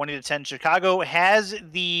 20-10. Chicago has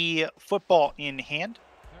the football in hand.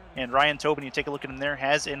 And Ryan Tobin, you take a look at him there,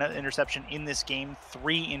 has an interception in this game,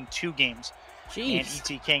 3 in 2 games. Jeez. And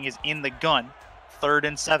E.T. King is in the gun, 3rd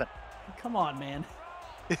and 7. Come on, man.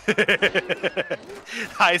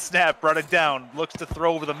 High snap, brought it down, looks to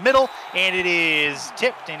throw over the middle, and it is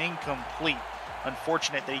tipped and incomplete.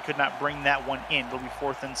 Unfortunate that he could not bring that one in. It'll be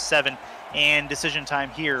 4th and 7, and decision time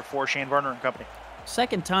here for Shane Varner and company.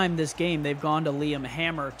 Second time this game they've gone to Liam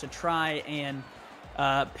Hammer to try and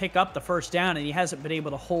pick up the first down, and he hasn't been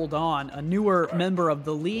able to hold on. A newer member of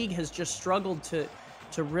the league has just struggled to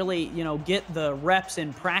really, get the reps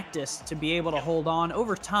in practice to be able to hold on.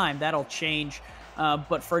 Over time, that'll change.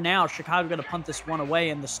 But for now, Chicago going to punt this one away,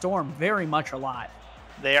 and the Storm very much alive.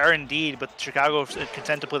 They are indeed, but Chicago is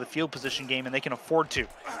content to play the field position game, and they can afford to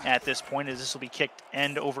at this point, as this will be kicked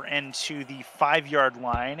end over end to the 5-yard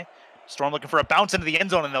line. Storm looking for a bounce into the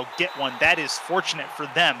end zone, and they'll get one. That is fortunate for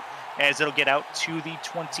them, as it'll get out to the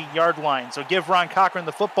 20-yard line. So give Ron Cochran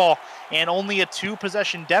the football, and only a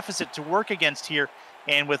 2-possession deficit to work against here.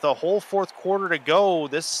 And with a whole 4th quarter to go,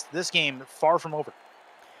 this game far from over.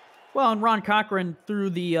 Well, and Ron Cochran,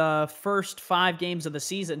 through the first 5 games of the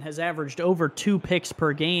season, has averaged over 2 picks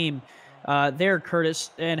per game there, Curtis,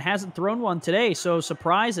 and hasn't thrown one today. So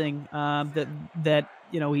surprising that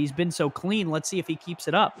he's been so clean. Let's see if he keeps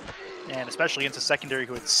it up. And especially against a secondary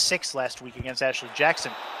who had 6 last week against Ashley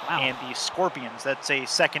Jackson. Wow. And the Scorpions. That's a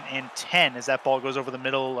 2nd and 10 as that ball goes over the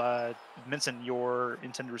middle. Minson, your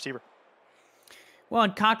intended receiver. Well,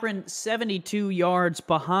 and Cochran 72 yards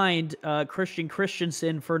behind Christian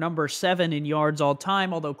Christensen for number 7 in yards all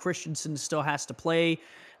time, although Christensen still has to play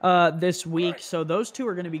this week. So those two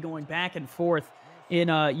are going to be going back and forth in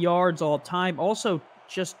yards all time. Also,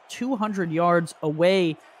 just 200 yards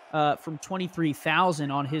away from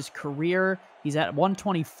 23,000 on his career. He's at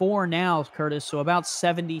 124 now, Curtis, so about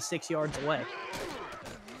 76 yards away.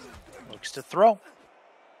 Looks to throw.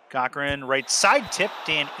 Cochran right side tipped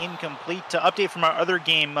and incomplete. Update from our other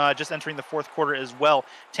game just entering the 4th quarter as well.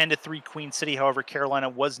 10-3 Queen City. However, Carolina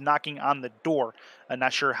was knocking on the door. I'm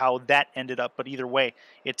not sure how that ended up, but either way,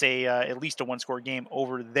 it's at least a 1-score game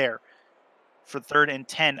over there. For 3rd and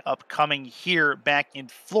 10 upcoming here back in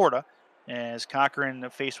Florida, as Cochran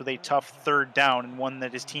faced with a tough 3rd down and one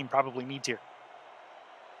that his team probably needs here.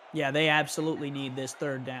 Yeah, they absolutely need this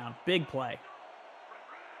 3rd down. Big play.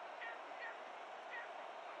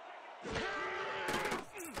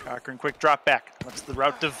 Cochran, quick drop back. Lets the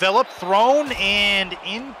route develop. Thrown and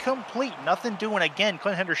incomplete. Nothing doing again.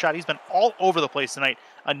 Clint Hendershot, he's been all over the place tonight.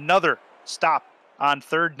 Another stop on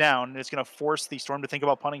 3rd down. It's going to force the Storm to think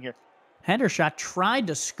about punting here. Hendershot tried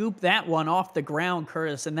to scoop that one off the ground,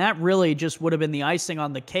 Curtis, and that really just would have been the icing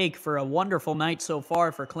on the cake for a wonderful night so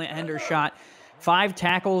far for Clint Hendershot. 5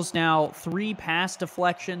 tackles now, 3 pass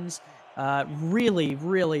deflections.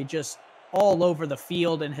 Really just all over the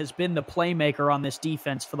field and has been the playmaker on this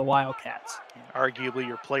defense for the Wildcats. And arguably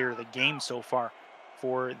your player of the game so far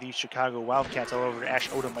for the Chicago Wildcats. However, Ash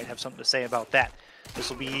Odom might have something to say about that. This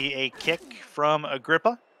will be a kick from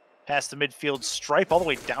Agrippa past the midfield stripe all the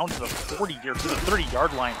way down to the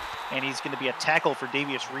 30-yard line. And he's going to be a tackle for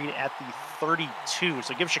Davius Reed at the 32.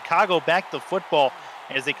 So give Chicago back the football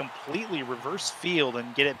as they completely reverse field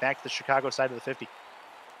and get it back to the Chicago side of the 50.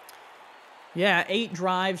 Yeah, 8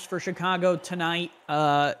 drives for Chicago tonight.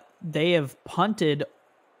 They have punted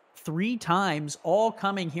 3 times, all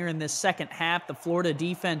coming here in this second half. The Florida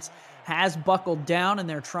defense has buckled down, and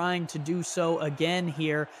they're trying to do so again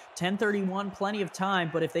here. 10:31, plenty of time,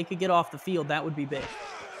 but if they could get off the field, that would be big.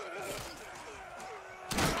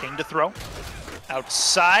 King to throw.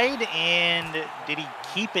 Outside, and did he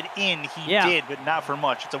keep it in? He did, but not for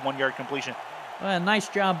much. It's a 1-yard completion. Well, nice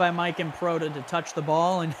job by Mike Improta to touch the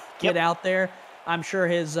ball and get out there. I'm sure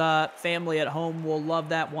his family at home will love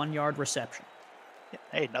that 1-yard reception. Yeah.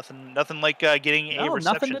 Hey, nothing like getting a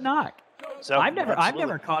reception. Nothing to knock. So I've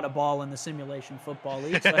never caught a ball in the Simulation Football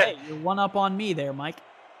League. So hey, you're one up on me there, Mike.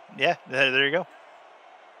 Yeah, there you go.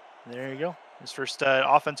 There you go. His first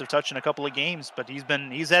offensive touch in a couple of games, but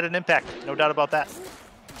he's had an impact, no doubt about that.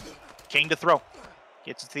 King to throw.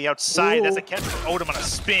 Gets it to the outside. Ooh. That's a catch for Odom on a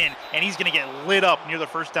spin, and he's going to get lit up near the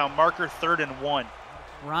first down marker, 3rd and 1.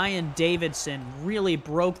 Ryan Davidson really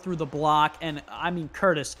broke through the block, and I mean,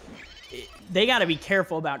 Curtis, they got to be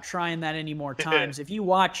careful about trying that any more times. If you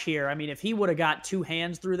watch here, I mean, if he would have got 2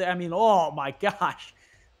 hands through there, I mean, oh my gosh,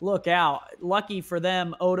 look out. Lucky for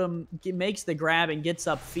them, Odom makes the grab and gets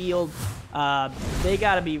upfield. They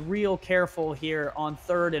got to be real careful here on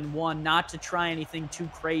 3rd and 1, not to try anything too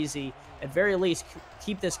crazy. At very least,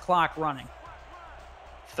 keep this clock running.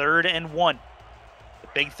 3rd and 1. The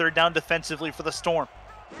big 3rd down defensively for the Storm.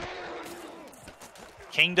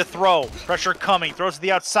 King to throw. Pressure coming. Throws to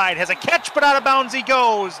the outside. Has a catch, but out of bounds he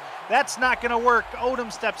goes. That's not going to work.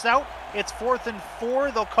 Odom steps out. It's 4th and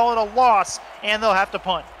 4. They'll call it a loss, and they'll have to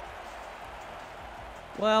punt.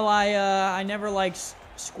 Well, I never liked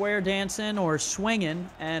square dancing or swinging,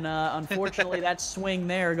 and unfortunately that swing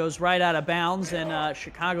there goes right out of bounds, and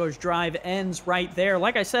Chicago's drive ends right there.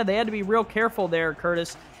 Like I said, they had to be real careful there,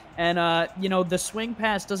 Curtis. And, you know, the swing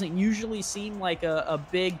pass doesn't usually seem like a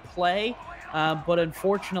big play, but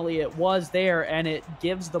unfortunately it was there, and it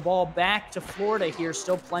gives the ball back to Florida here.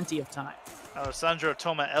 Still plenty of time. Alessandro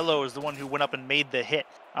Tomaello is the one who went up and made the hit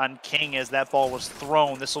on King as that ball was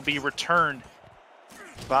thrown. This will be returned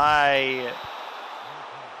by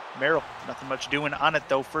Merrill. Nothing much doing on it,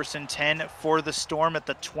 though. 1st and 10 for the Storm at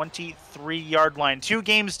the 23-yard line. 2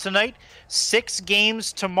 games tonight, 6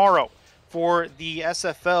 games tomorrow for the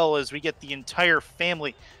SFL as we get the entire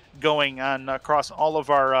family going on across all of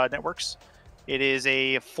our networks. It is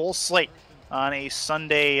a full slate on a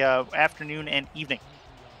Sunday afternoon and evening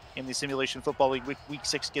in the Simulation Football League. Week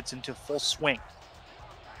 6 gets into full swing.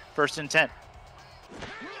 1st and 10.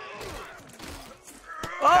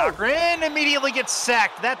 Cochran immediately gets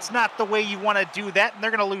sacked. That's not the way you want to do that, and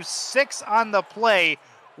they're going to lose 6 on the play.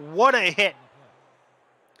 What a hit.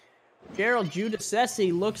 Gerald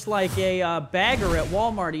Giudice looks like a bagger at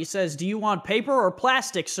Walmart. He says, "Do you want paper or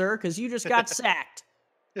plastic, sir? Because you just got sacked."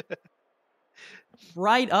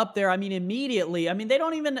 Right up there. I mean, immediately. I mean, they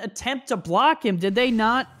don't even attempt to block him. Did they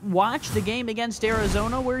not watch the game against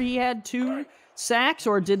Arizona where he had 2 sacks,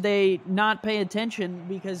 or did they not pay attention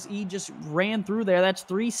because he just ran through there? That's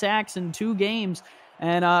 3 sacks in 2 games,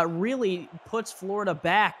 and really puts Florida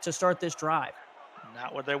back to start this drive.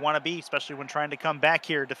 Not where they want to be, especially when trying to come back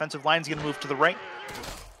here. Defensive line's going to move to the right.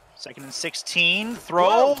 2nd and 16.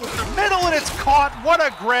 Throw middle, and it's caught. What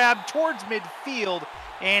a grab towards midfield.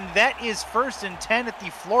 And that is 1st and 10 at the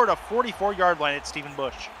Florida 44-yard line. It's Stephen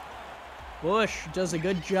Bush. Bush does a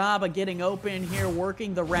good job of getting open here,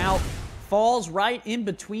 working the route. Falls right in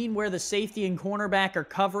between where the safety and cornerback are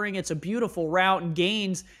covering. It's a beautiful route and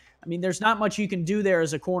gains. I mean, there's not much you can do there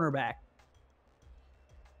as a cornerback.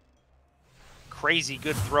 Crazy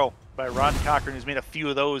good throw by Ron Cochran, who's made a few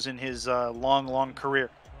of those in his long career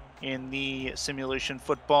in the Simulation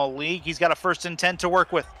Football League. He's got a 1st and 10 to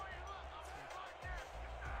work with.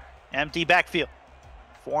 Empty backfield.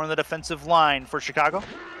 4 on the defensive line for Chicago.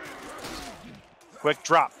 Quick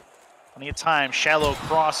drop. Plenty of time. Shallow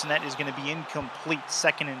cross, and that is going to be incomplete.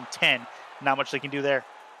 2nd and 10. Not much they can do there.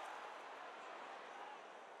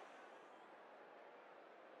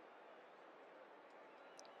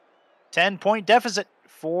 $10-point deficit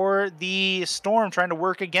for the Storm, trying to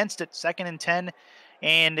work against it. 2nd and 10.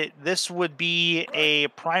 And this would be a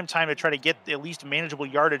prime time to try to get at least manageable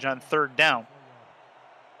yardage on 3rd down.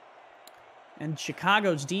 And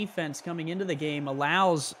Chicago's defense coming into the game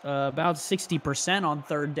allows about 60% on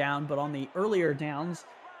 3rd down, but on the earlier downs,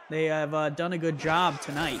 they have done a good job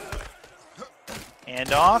tonight.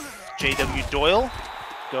 And off, J.W. Doyle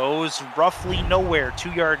goes roughly nowhere,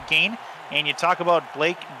 2-yard gain. And you talk about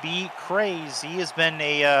Blake B. Craze. He has been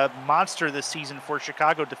a monster this season for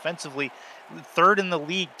Chicago defensively. 3rd in the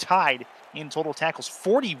league, tied in total tackles,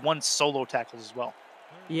 41 solo tackles as well.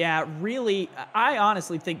 Yeah, really, I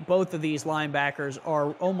honestly think both of these linebackers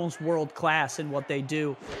are almost world-class in what they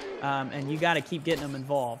do, and you got to keep getting them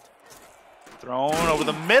involved. Thrown over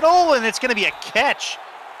the middle, and it's going to be a catch.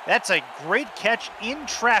 That's a great catch in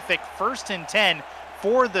traffic, 1st and 10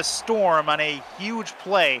 for the Storm on a huge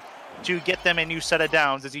play to get them a new set of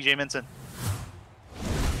downs. It's E.J. Minson.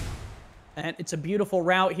 And it's a beautiful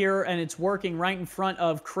route here, and it's working right in front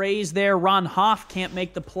of Craze there. Ron Hoff can't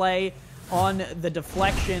make the play on the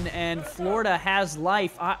deflection, and Florida has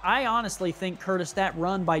life. I honestly think, Curtis, that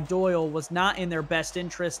run by Doyle was not in their best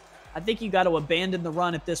interest. I think you got to abandon the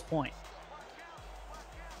run at this point.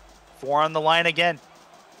 4 on the line again.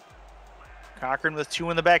 Cochran with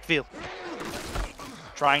 2 in the backfield.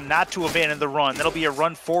 Trying not to abandon the run. That'll be a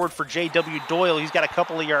run forward for J.W. Doyle. He's got a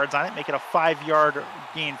couple of yards on it, make it a 5-yard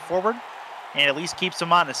gain forward, and at least keeps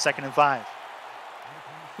him on a 2nd and 5.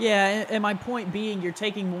 Yeah, and my point being, you're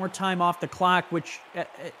taking more time off the clock, which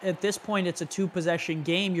at this point, it's a 2-possession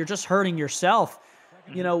game. You're just hurting yourself.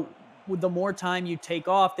 You know, with the more time you take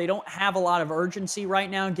off, they don't have a lot of urgency right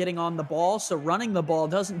now getting on the ball, so running the ball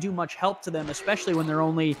doesn't do much help to them, especially when they're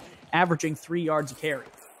only averaging 3 yards a carry.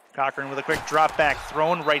 Cochran with a quick drop back,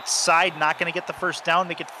 thrown right side, not going to get the first down,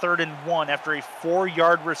 make it 3rd and 1 after a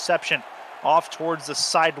 4-yard reception off towards the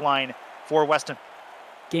sideline for Weston.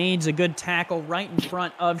 Gains a good tackle right in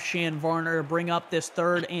front of Shan Varner to bring up this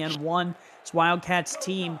 3rd and 1. This Wildcats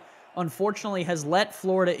team, unfortunately, has let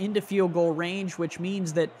Florida into field goal range, which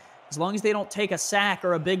means that as long as they don't take a sack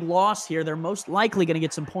or a big loss here, they're most likely going to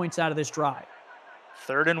get some points out of this drive.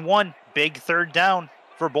 3rd and 1, big 3rd down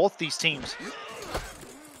for both these teams.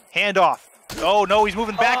 Handoff. Oh, no, he's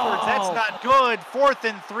moving backwards. That's not good. 4th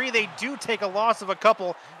and 3. They do take a loss of a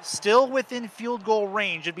couple. Still within field goal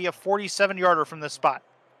range. It'd be a 47-yarder from this spot.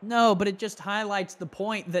 No, but it just highlights the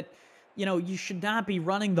point that, you know, you should not be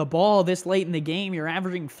running the ball this late in the game. You're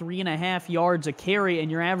averaging 3.5 yards a carry,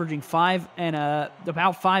 and you're averaging about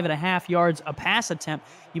 5.5 yards a pass attempt.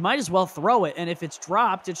 You might as well throw it, and if it's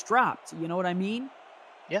dropped, it's dropped. You know what I mean?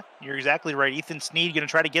 Yeah, you're exactly right. Ethan Sneed going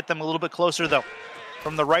to try to get them a little bit closer, though.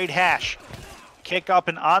 From the right hash. Kick up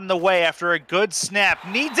and on the way after a good snap.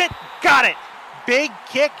 Needs it. Got it. Big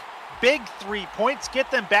kick. Big 3 points. Get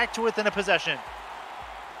them back to within a possession.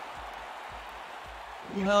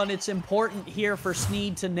 Well, and it's important here for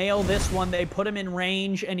Sneed to nail this one. They put him in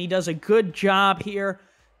range, and he does a good job here.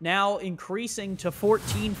 Now increasing to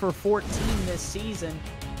 14 for 14 this season,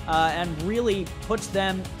 and really puts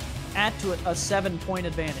them at a 7-point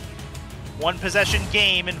advantage. 1 possession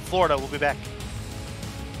game in Florida. We'll be back.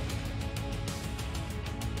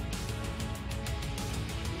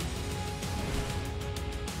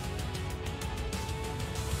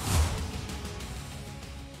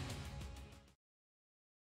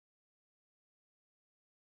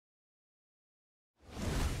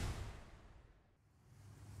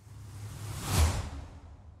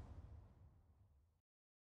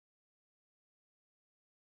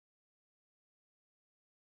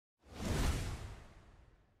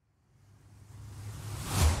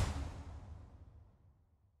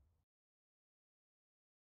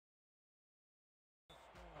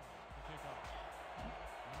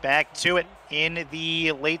 Back to it in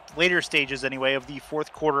the later stages, anyway, of the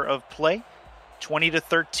 4th quarter of play.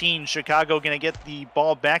 20-13, Chicago going to get the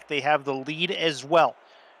ball back. They have the lead as well.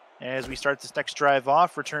 As we start this next drive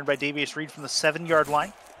off, returned by Davius Reed from the 7-yard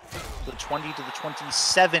line, the 20 to the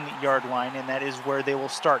 27-yard line, and that is where they will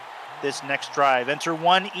start this next drive. Enter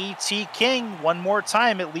one E.T. King one more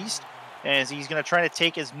time at least, as he's going to try to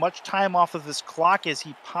take as much time off of this clock as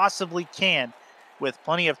he possibly can with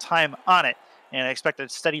plenty of time on it. And I expect a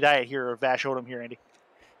steady diet here of Vash Odom here, Andy.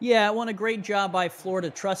 Yeah, well, a great job by Florida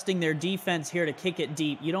trusting their defense here to kick it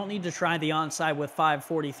deep. You don't need to try the onside with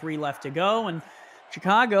 5:43 left to go. And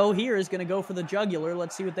Chicago here is going to go for the jugular.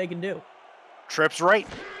 Let's see what they can do. Trips right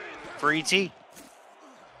for E.T.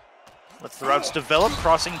 Let the routes develop.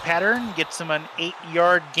 Crossing pattern gets him an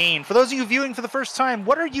 8-yard gain. For those of you viewing for the first time,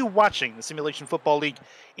 what are you watching? The Simulation Football League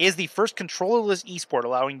is the first controllerless esport,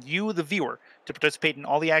 allowing you, the viewer, to participate in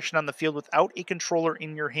all the action on the field without a controller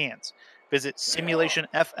in your hands. Visit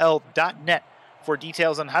simulationfl.net for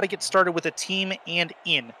details on how to get started with a team and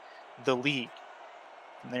in the league.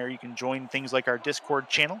 From there, you can join things like our Discord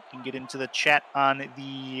channel. You can get into the chat on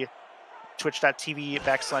the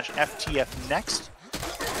twitch.tv/FTF Next.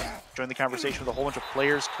 Join the conversation with a whole bunch of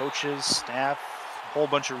players, coaches, staff, a whole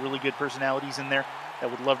bunch of really good personalities in there that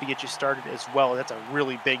would love to get you started as well. That's a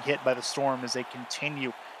really big hit by the Storm as they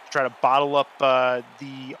continue to try to bottle up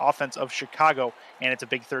the offense of Chicago, and it's a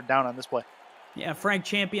big 3rd down on this play. Yeah, Frank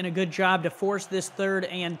Champion, a good job to force this 3rd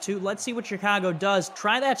and 2. Let's see what Chicago does.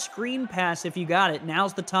 Try that screen pass if you got it.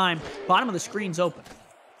 Now's the time. Bottom of the screen's open.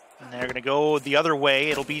 And they're going to go the other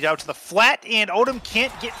way. It'll be out to the flat, and Odom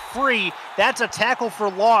can't get free. That's a tackle for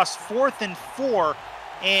loss, 4th and 4,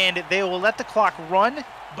 and they will let the clock run,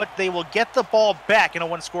 but they will get the ball back in a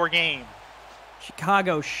 1-score game.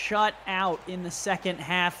 Chicago shut out in the second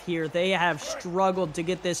half here. They have struggled to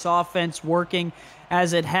get this offense working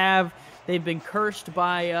as it have. They've been cursed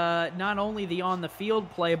by not only the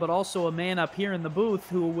on-the-field play, but also a man up here in the booth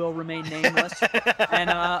who will remain nameless. And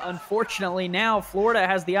unfortunately now, Florida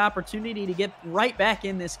has the opportunity to get right back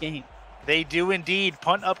in this game. They do indeed.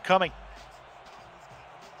 Punt upcoming.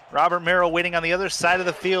 Robert Merrill waiting on the other side of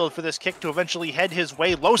the field for this kick to eventually head his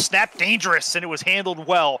way. Low snap, dangerous, and it was handled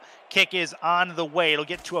well. Kick is on the way. It'll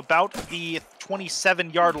get to about the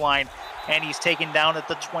 27-yard line, and he's taken down at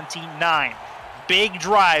the 29. Big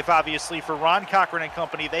drive, obviously, for Ron Cochran and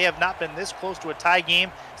company. They have not been this close to a tie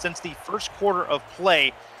game since the 1st quarter of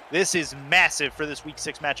play. This is massive for this Week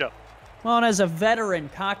 6 matchup. Well, and as a veteran,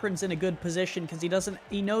 Cochran's in a good position because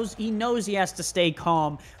he knows he has to stay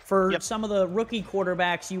calm. For some of the rookie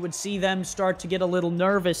quarterbacks, you would see them start to get a little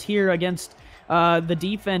nervous here against the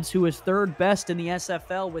defense, who is third best in the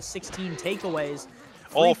SFL with 16 takeaways.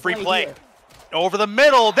 Free play. Over the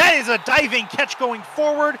middle. That is a diving catch going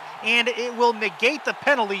forward, and it will negate the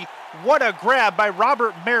penalty. What a grab by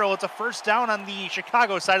Robert Merrill. It's a first down on the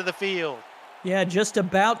Chicago side of the field. Yeah, just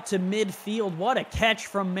about to midfield. What a catch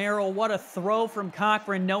from Merrill. What a throw from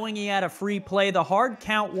Cochran, knowing he had a free play. The hard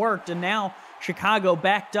count worked, and now Chicago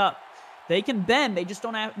backed up. They can bend. They just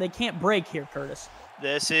they can't break here, Curtis.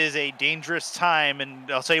 This is a dangerous time, and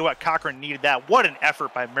I'll tell you what, Cochran needed that. What an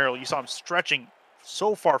effort by Merrill. You saw him stretching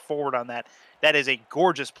so far forward on that. That is a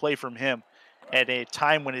gorgeous play from him at a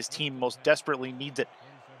time when his team most desperately needs it.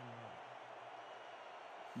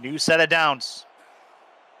 New set of downs.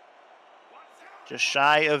 Just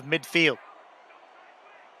shy of midfield.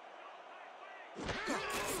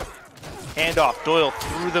 Handoff. Doyle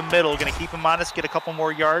through the middle. Going to keep him honest, get a couple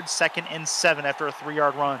more yards. 2nd and 7 after a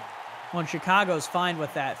 3-yard run. Well, Chicago's fine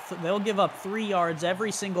with that. They'll give up 3 yards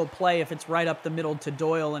every single play if it's right up the middle to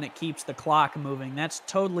Doyle and it keeps the clock moving. That's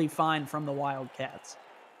totally fine from the Wildcats.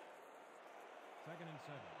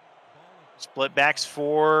 Split backs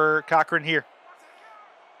for Cochran here.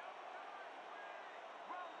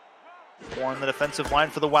 One on the defensive line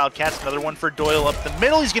for the Wildcats. Another one for Doyle up the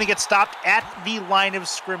middle. He's going to get stopped at the line of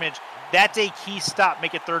scrimmage. That's a key stop.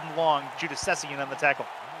 Make it 3rd and long. Judas Sessian on the tackle.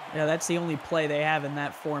 Yeah, that's the only play they have in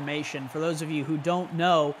that formation. For those of you who don't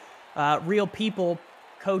know, real people,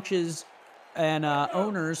 coaches, and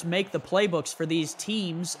owners make the playbooks for these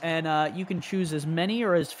teams, and you can choose as many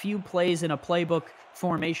or as few plays in a playbook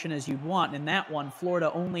formation as you'd want. In that one,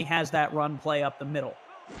 Florida only has that run play up the middle.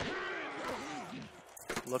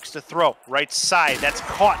 Looks to throw. Right side. That's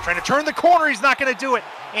caught. Trying to turn the corner. He's not going to do it.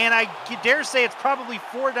 And I dare say it's probably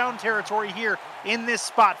 4-down territory here in this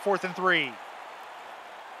spot, 4th and 3.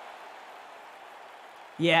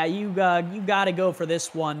 Yeah, you got to go for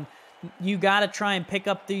this one. You got to try and pick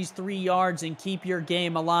up these 3 yards and keep your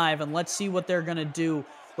game alive. And let's see what they're going to do.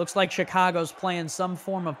 Looks like Chicago's playing some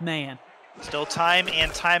form of man. Still time and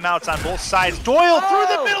timeouts on both sides. Doyle through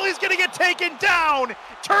the middle. He's going to get taken down.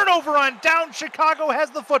 Turnover on down. Chicago has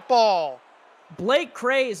the football. Blake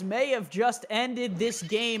Craze may have just ended this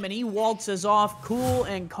game, and he waltzes off cool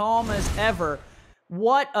and calm as ever.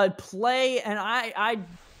 What a play. And I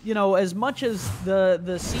you know, as much as the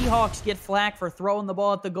Seahawks get flack for throwing the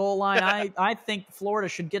ball at the goal line, I think Florida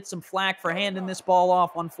should get some flack for handing this ball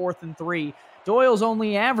off on 4th and 3. Doyle's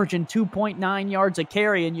only averaging 2.9 yards a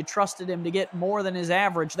carry, and you trusted him to get more than his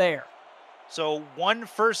average there. So 1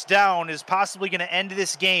 first down is possibly going to end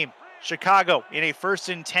this game. Chicago in a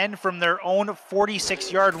 1st and 10 from their own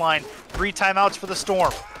 46-yard line. 3 timeouts for the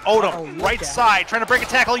Storm. Odom, right side, trying to break a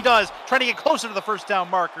tackle. He does. Trying to get closer to the first down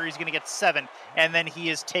marker. He's going to get 7, and then he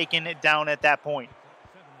is taken down at that point.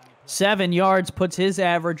 7 yards puts his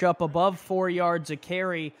average up above 4 yards a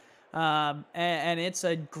carry. And it's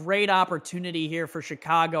a great opportunity here for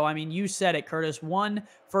Chicago. I mean, you said it, Curtis. 1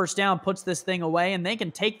 first down puts this thing away, and they can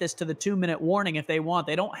take this to the 2-minute warning if they want.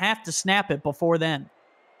 They don't have to snap it before then.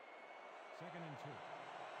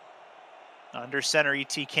 Under center,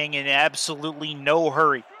 E.T. King in absolutely no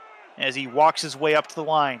hurry as he walks his way up to the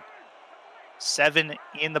line. 7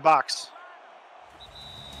 in the box.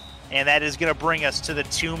 And that is going to bring us to the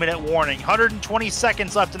 2-minute warning. 120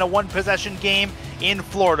 seconds left in a 1-possession game in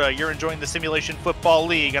Florida. You're enjoying the Simulation Football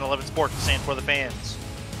League on 11 Sports and for the fans.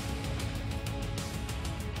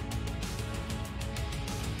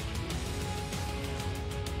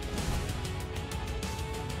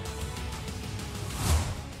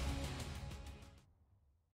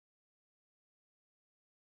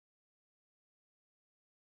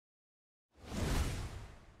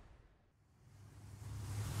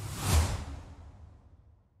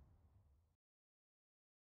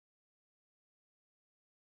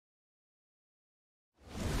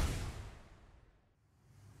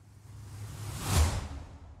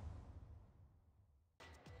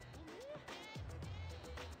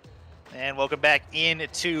 And welcome back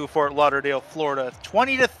into Fort Lauderdale, Florida.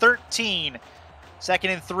 20-13. 2nd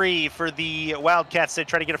and 3 for the Wildcats to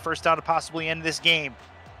try to get a first down to possibly end this game.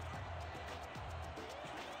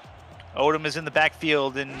 Odom is in the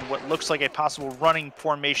backfield in what looks like a possible running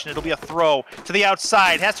formation. It'll be a throw to the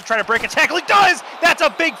outside. Has to try to break a tackle. He does! That's a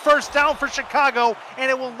big first down for Chicago,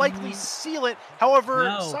 and it will likely seal it.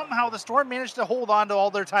 However, somehow the Storm managed to hold on to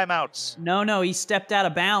all their timeouts. No, he stepped out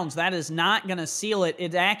of bounds. That is not going to seal it.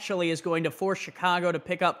 It actually is going to force Chicago to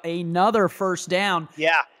pick up another first down.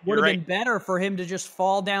 Yeah, would have been better for him to just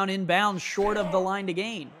fall down in bounds short of the line to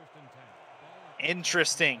gain.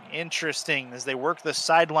 Interesting, interesting, as they work the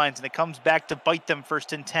sidelines, and it comes back to bite them.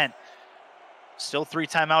 1st and 10. Still 3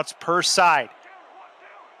 timeouts per side.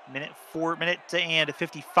 Minute and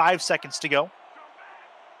 55 seconds to go.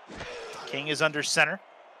 King is under center.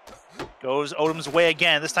 Goes Odom's way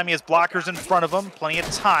again. This time he has blockers in front of him. Plenty of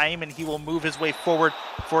time, and he will move his way forward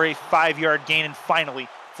for a 5-yard gain. And finally,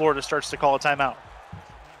 Florida starts to call a timeout.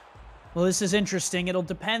 Well, this is interesting. It'll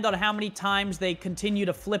depend on how many times they continue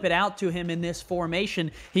to flip it out to him in this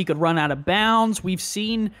formation. He could run out of bounds. We've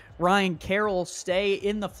seen Ryan Carroll stay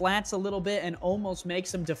in the flats a little bit and almost make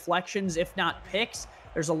some deflections, if not picks.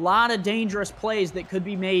 There's a lot of dangerous plays that could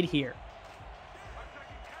be made here.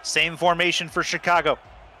 Same formation for Chicago.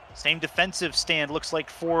 Same defensive stand looks like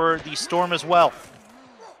for the Storm as well.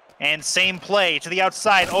 And same play to the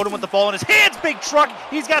outside. Odom with the ball in his hands. Big truck.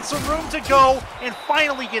 He's got some room to go and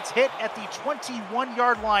finally gets hit at the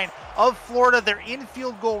 21-yard line of Florida. They're in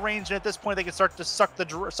field goal range, and at this point they can start to suck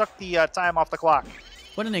the time off the clock.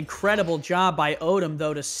 What an incredible job by Odom,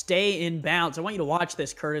 though, to stay in bounds. I want you to watch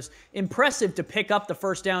this, Curtis. Impressive to pick up the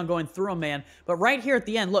first down going through him, man. But right here at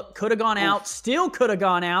the end, look, could have gone out, still could have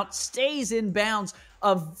gone out, stays in bounds.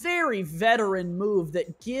 A very veteran move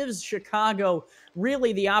that gives Chicago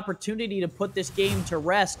really the opportunity to put this game to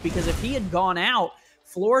rest, because if he had gone out,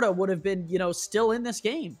 Florida would have been, still in this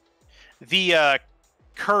game. The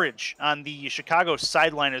courage on the Chicago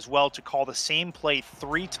sideline as well to call the same play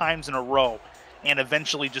 3 times in a row and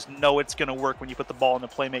eventually just know it's going to work when you put the ball in the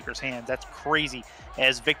playmaker's hands. That's crazy,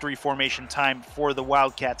 as victory formation time for the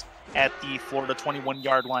Wildcats at the Florida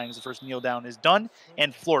 21-yard line as the first kneel down is done,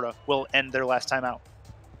 and Florida will end their last timeout.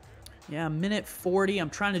 Yeah, minute 40. I'm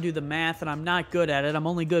trying to do the math, and I'm not good at it. I'm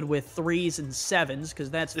only good with 3s and 7s because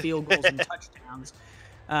that's field goals and touchdowns.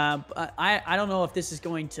 I don't know if this is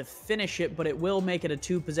going to finish it, but it will make it a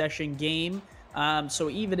 2-possession game. So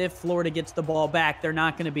even if Florida gets the ball back, they're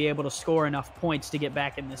not going to be able to score enough points to get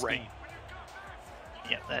back in this game.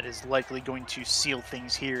 Yeah, that is likely going to seal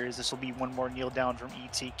things here, as this will be one more kneel down from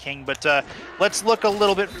E.T. King. But let's look a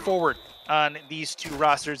little bit forward on these two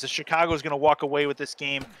rosters. Chicago is going to walk away with this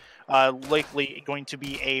game. Likely going to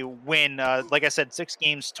be a win. Like I said, 6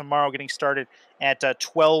 games tomorrow, getting started at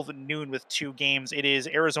 12 noon with 2 games. It is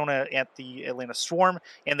Arizona at the Atlanta Swarm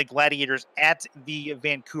and the Gladiators at the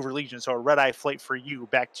Vancouver Legion. So a red-eye flight for you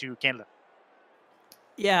back to Canada.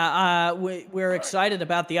 Yeah, we're excited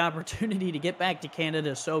about the opportunity to get back to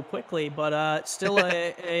Canada so quickly, but still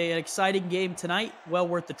an exciting game tonight. Well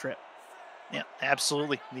worth the trip. Yeah,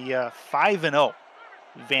 absolutely. The 5-0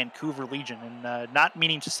 Vancouver Legion, and not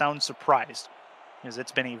meaning to sound surprised, because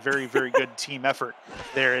it's been a very, very good team effort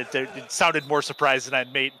there. It sounded more surprised than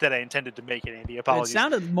I intended to make it, Andy. Apologies. It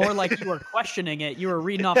sounded more like you were questioning it. You were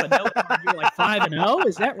reading off a note. You were like 5-0.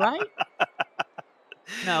 Is that right?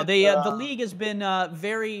 No, the league has been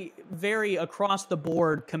very, very across the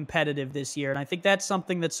board competitive this year, and I think that's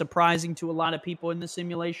something that's surprising to a lot of people in the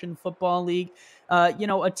Simulation Football League.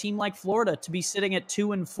 A team like Florida to be sitting at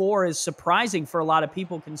 2-4 is surprising for a lot of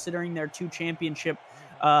people, considering their 2 championship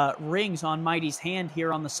rings on Mighty's hand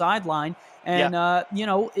here on the sideline. And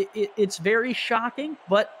it's very shocking.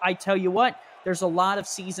 But I tell you what, there's a lot of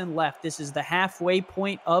season left. This is the halfway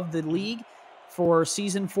point of the league for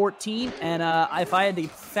season 14, and if I had to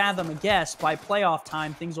fathom a guess, by playoff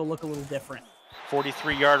time, things will look a little different.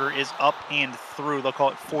 43-yarder is up and through. They'll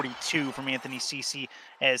call it 42 from Anthony Cece,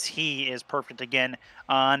 as he is perfect again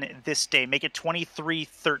on this day. Make it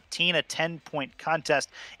 23-13, a 10-point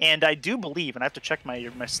contest. And I do believe, and I have to check my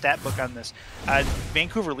stat book on this,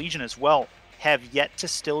 Vancouver Legion as well have yet to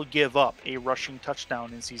still give up a rushing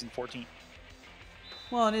touchdown in season 14.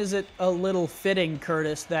 Well, and is it a little fitting,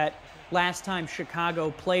 Curtis, that last time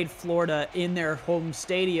Chicago played Florida in their home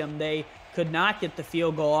stadium, they could not get the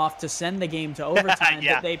field goal off to send the game to overtime,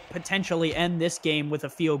 but they potentially end this game with a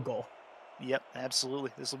field goal. Yep,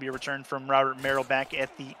 absolutely. This will be a return from Robert Merrill back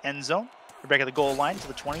at the end zone. We're back at the goal line to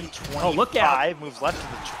the 20, 25, oh, look out. Moves left to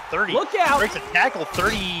the 30. Look out! Breaks a tackle,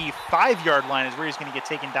 35-yard line is where he's going to get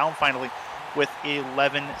taken down finally with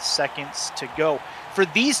 11 seconds to go. For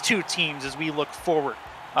these two teams, as we look forward,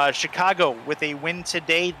 Chicago with a win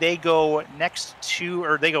today, they go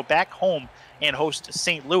back home and host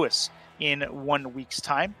St. Louis in 1 week's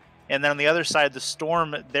time. And then on the other side, the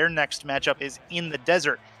Storm, their next matchup is in the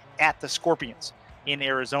desert at the Scorpions in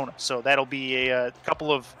Arizona. So that'll be a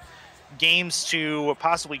couple of games to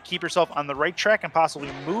possibly keep yourself on the right track and possibly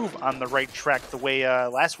move on the right track the way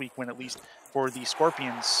last week went, at least for the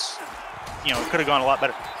Scorpions. It could have gone a lot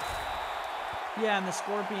better. Yeah, and the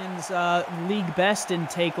Scorpions league best in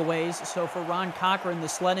takeaways. So for Ron Cochran, the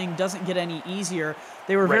sledding doesn't get any easier.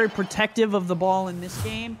 They were very protective of the ball in this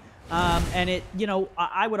game. And it,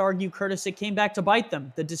 I would argue, Curtis, it came back to bite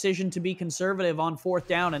them. The decision to be conservative on 4th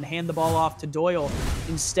down and hand the ball off to Doyle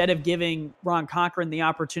instead of giving Ron Cochran the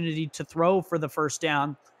opportunity to throw for the 1st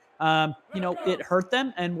down. It hurt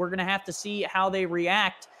them, and we're going to have to see how they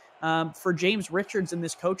react. For James Richards and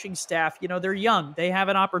this coaching staff, they're young. They have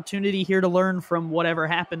an opportunity here to learn from whatever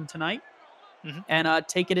happened tonight. And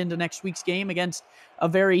take it into next week's game against a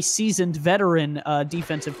very seasoned veteran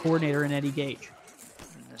defensive coordinator in Eddie Gage.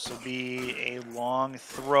 This will be a long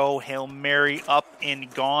throw, Hail Mary up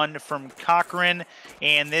and gone from Cochran,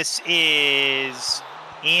 and this is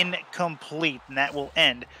incomplete, and that will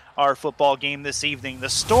end our football game this evening. The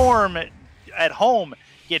Storm at home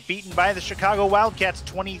get beaten by the Chicago Wildcats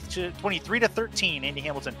 23-13. Andy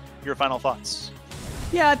Hamilton, your final thoughts?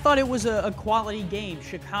 Yeah, I thought it was a quality game.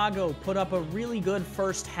 Chicago put up a really good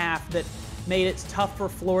first half that made it tough for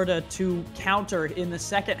Florida to counter in the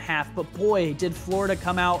second half. But boy, did Florida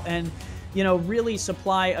come out and, really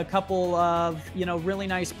supply a couple of, really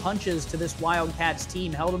nice punches to this Wildcats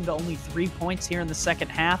team. Held them to only 3 points here in the second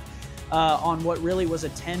half on what really was a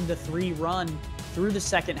 10-3 run through the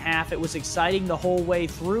second half. It was exciting the whole way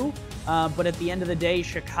through. But at the end of the day,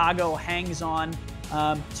 Chicago hangs on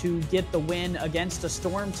to get the win against a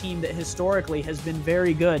Storm team that historically has been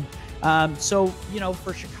very good. So,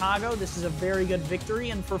 for Chicago, this is a very good victory.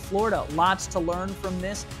 And for Florida, lots to learn from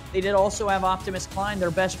this. They did also have Optimus Klein, their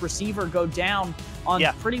best receiver, go down on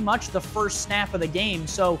pretty much the first snap of the game.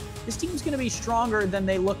 So this team's going to be stronger than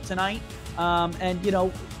they look tonight.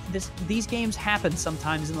 These games happen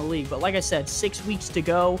sometimes in the league. But like I said, 6 weeks to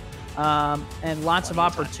go and lots of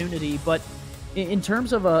opportunity. But in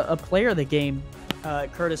terms of a player of the game,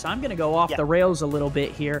 Curtis, I'm going to go off the rails a little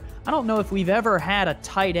bit here. I don't know if we've ever had a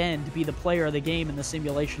tight end be the player of the game in the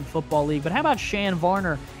Simulation Football League, but how about Shan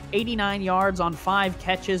Varner? 89 yards on 5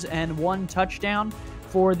 catches and 1 touchdown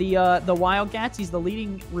for the Wildcats. He's the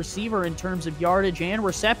leading receiver in terms of yardage and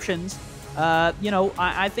receptions.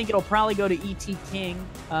 I think it'll probably go to E.T. King,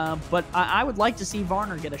 but I would like to see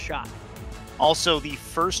Varner get a shot. Also, the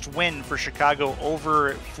first win for Chicago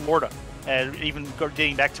over Florida. Even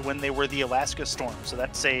dating back to when they were the Alaska Storm. So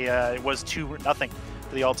that's it was 2-0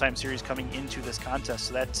 for the all-time series coming into this contest.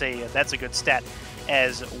 So that's a good stat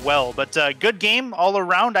as well. But good game all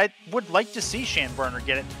around. I would like to see Shan Varner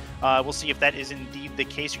get it. We'll see if that is indeed the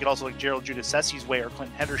case. You could also look Gerald Judasessi's way or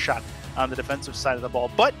Clint Hendershot on the defensive side of the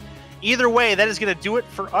ball. But either way, that is going to do it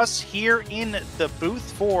for us here in the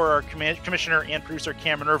booth for our commissioner and producer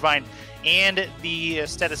Cameron Irvine and the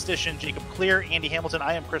statistician Jacob Clear. Andy Hamilton,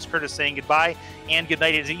 I am Chris Curtis saying goodbye and good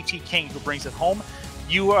night. It is E.T. King who brings it home.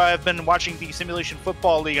 You have been watching the Simulation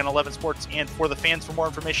Football League on 11 Sports and For the Fans. For more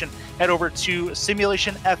information, head over to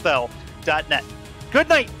simulationfl.net. Good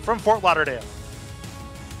night from Fort Lauderdale.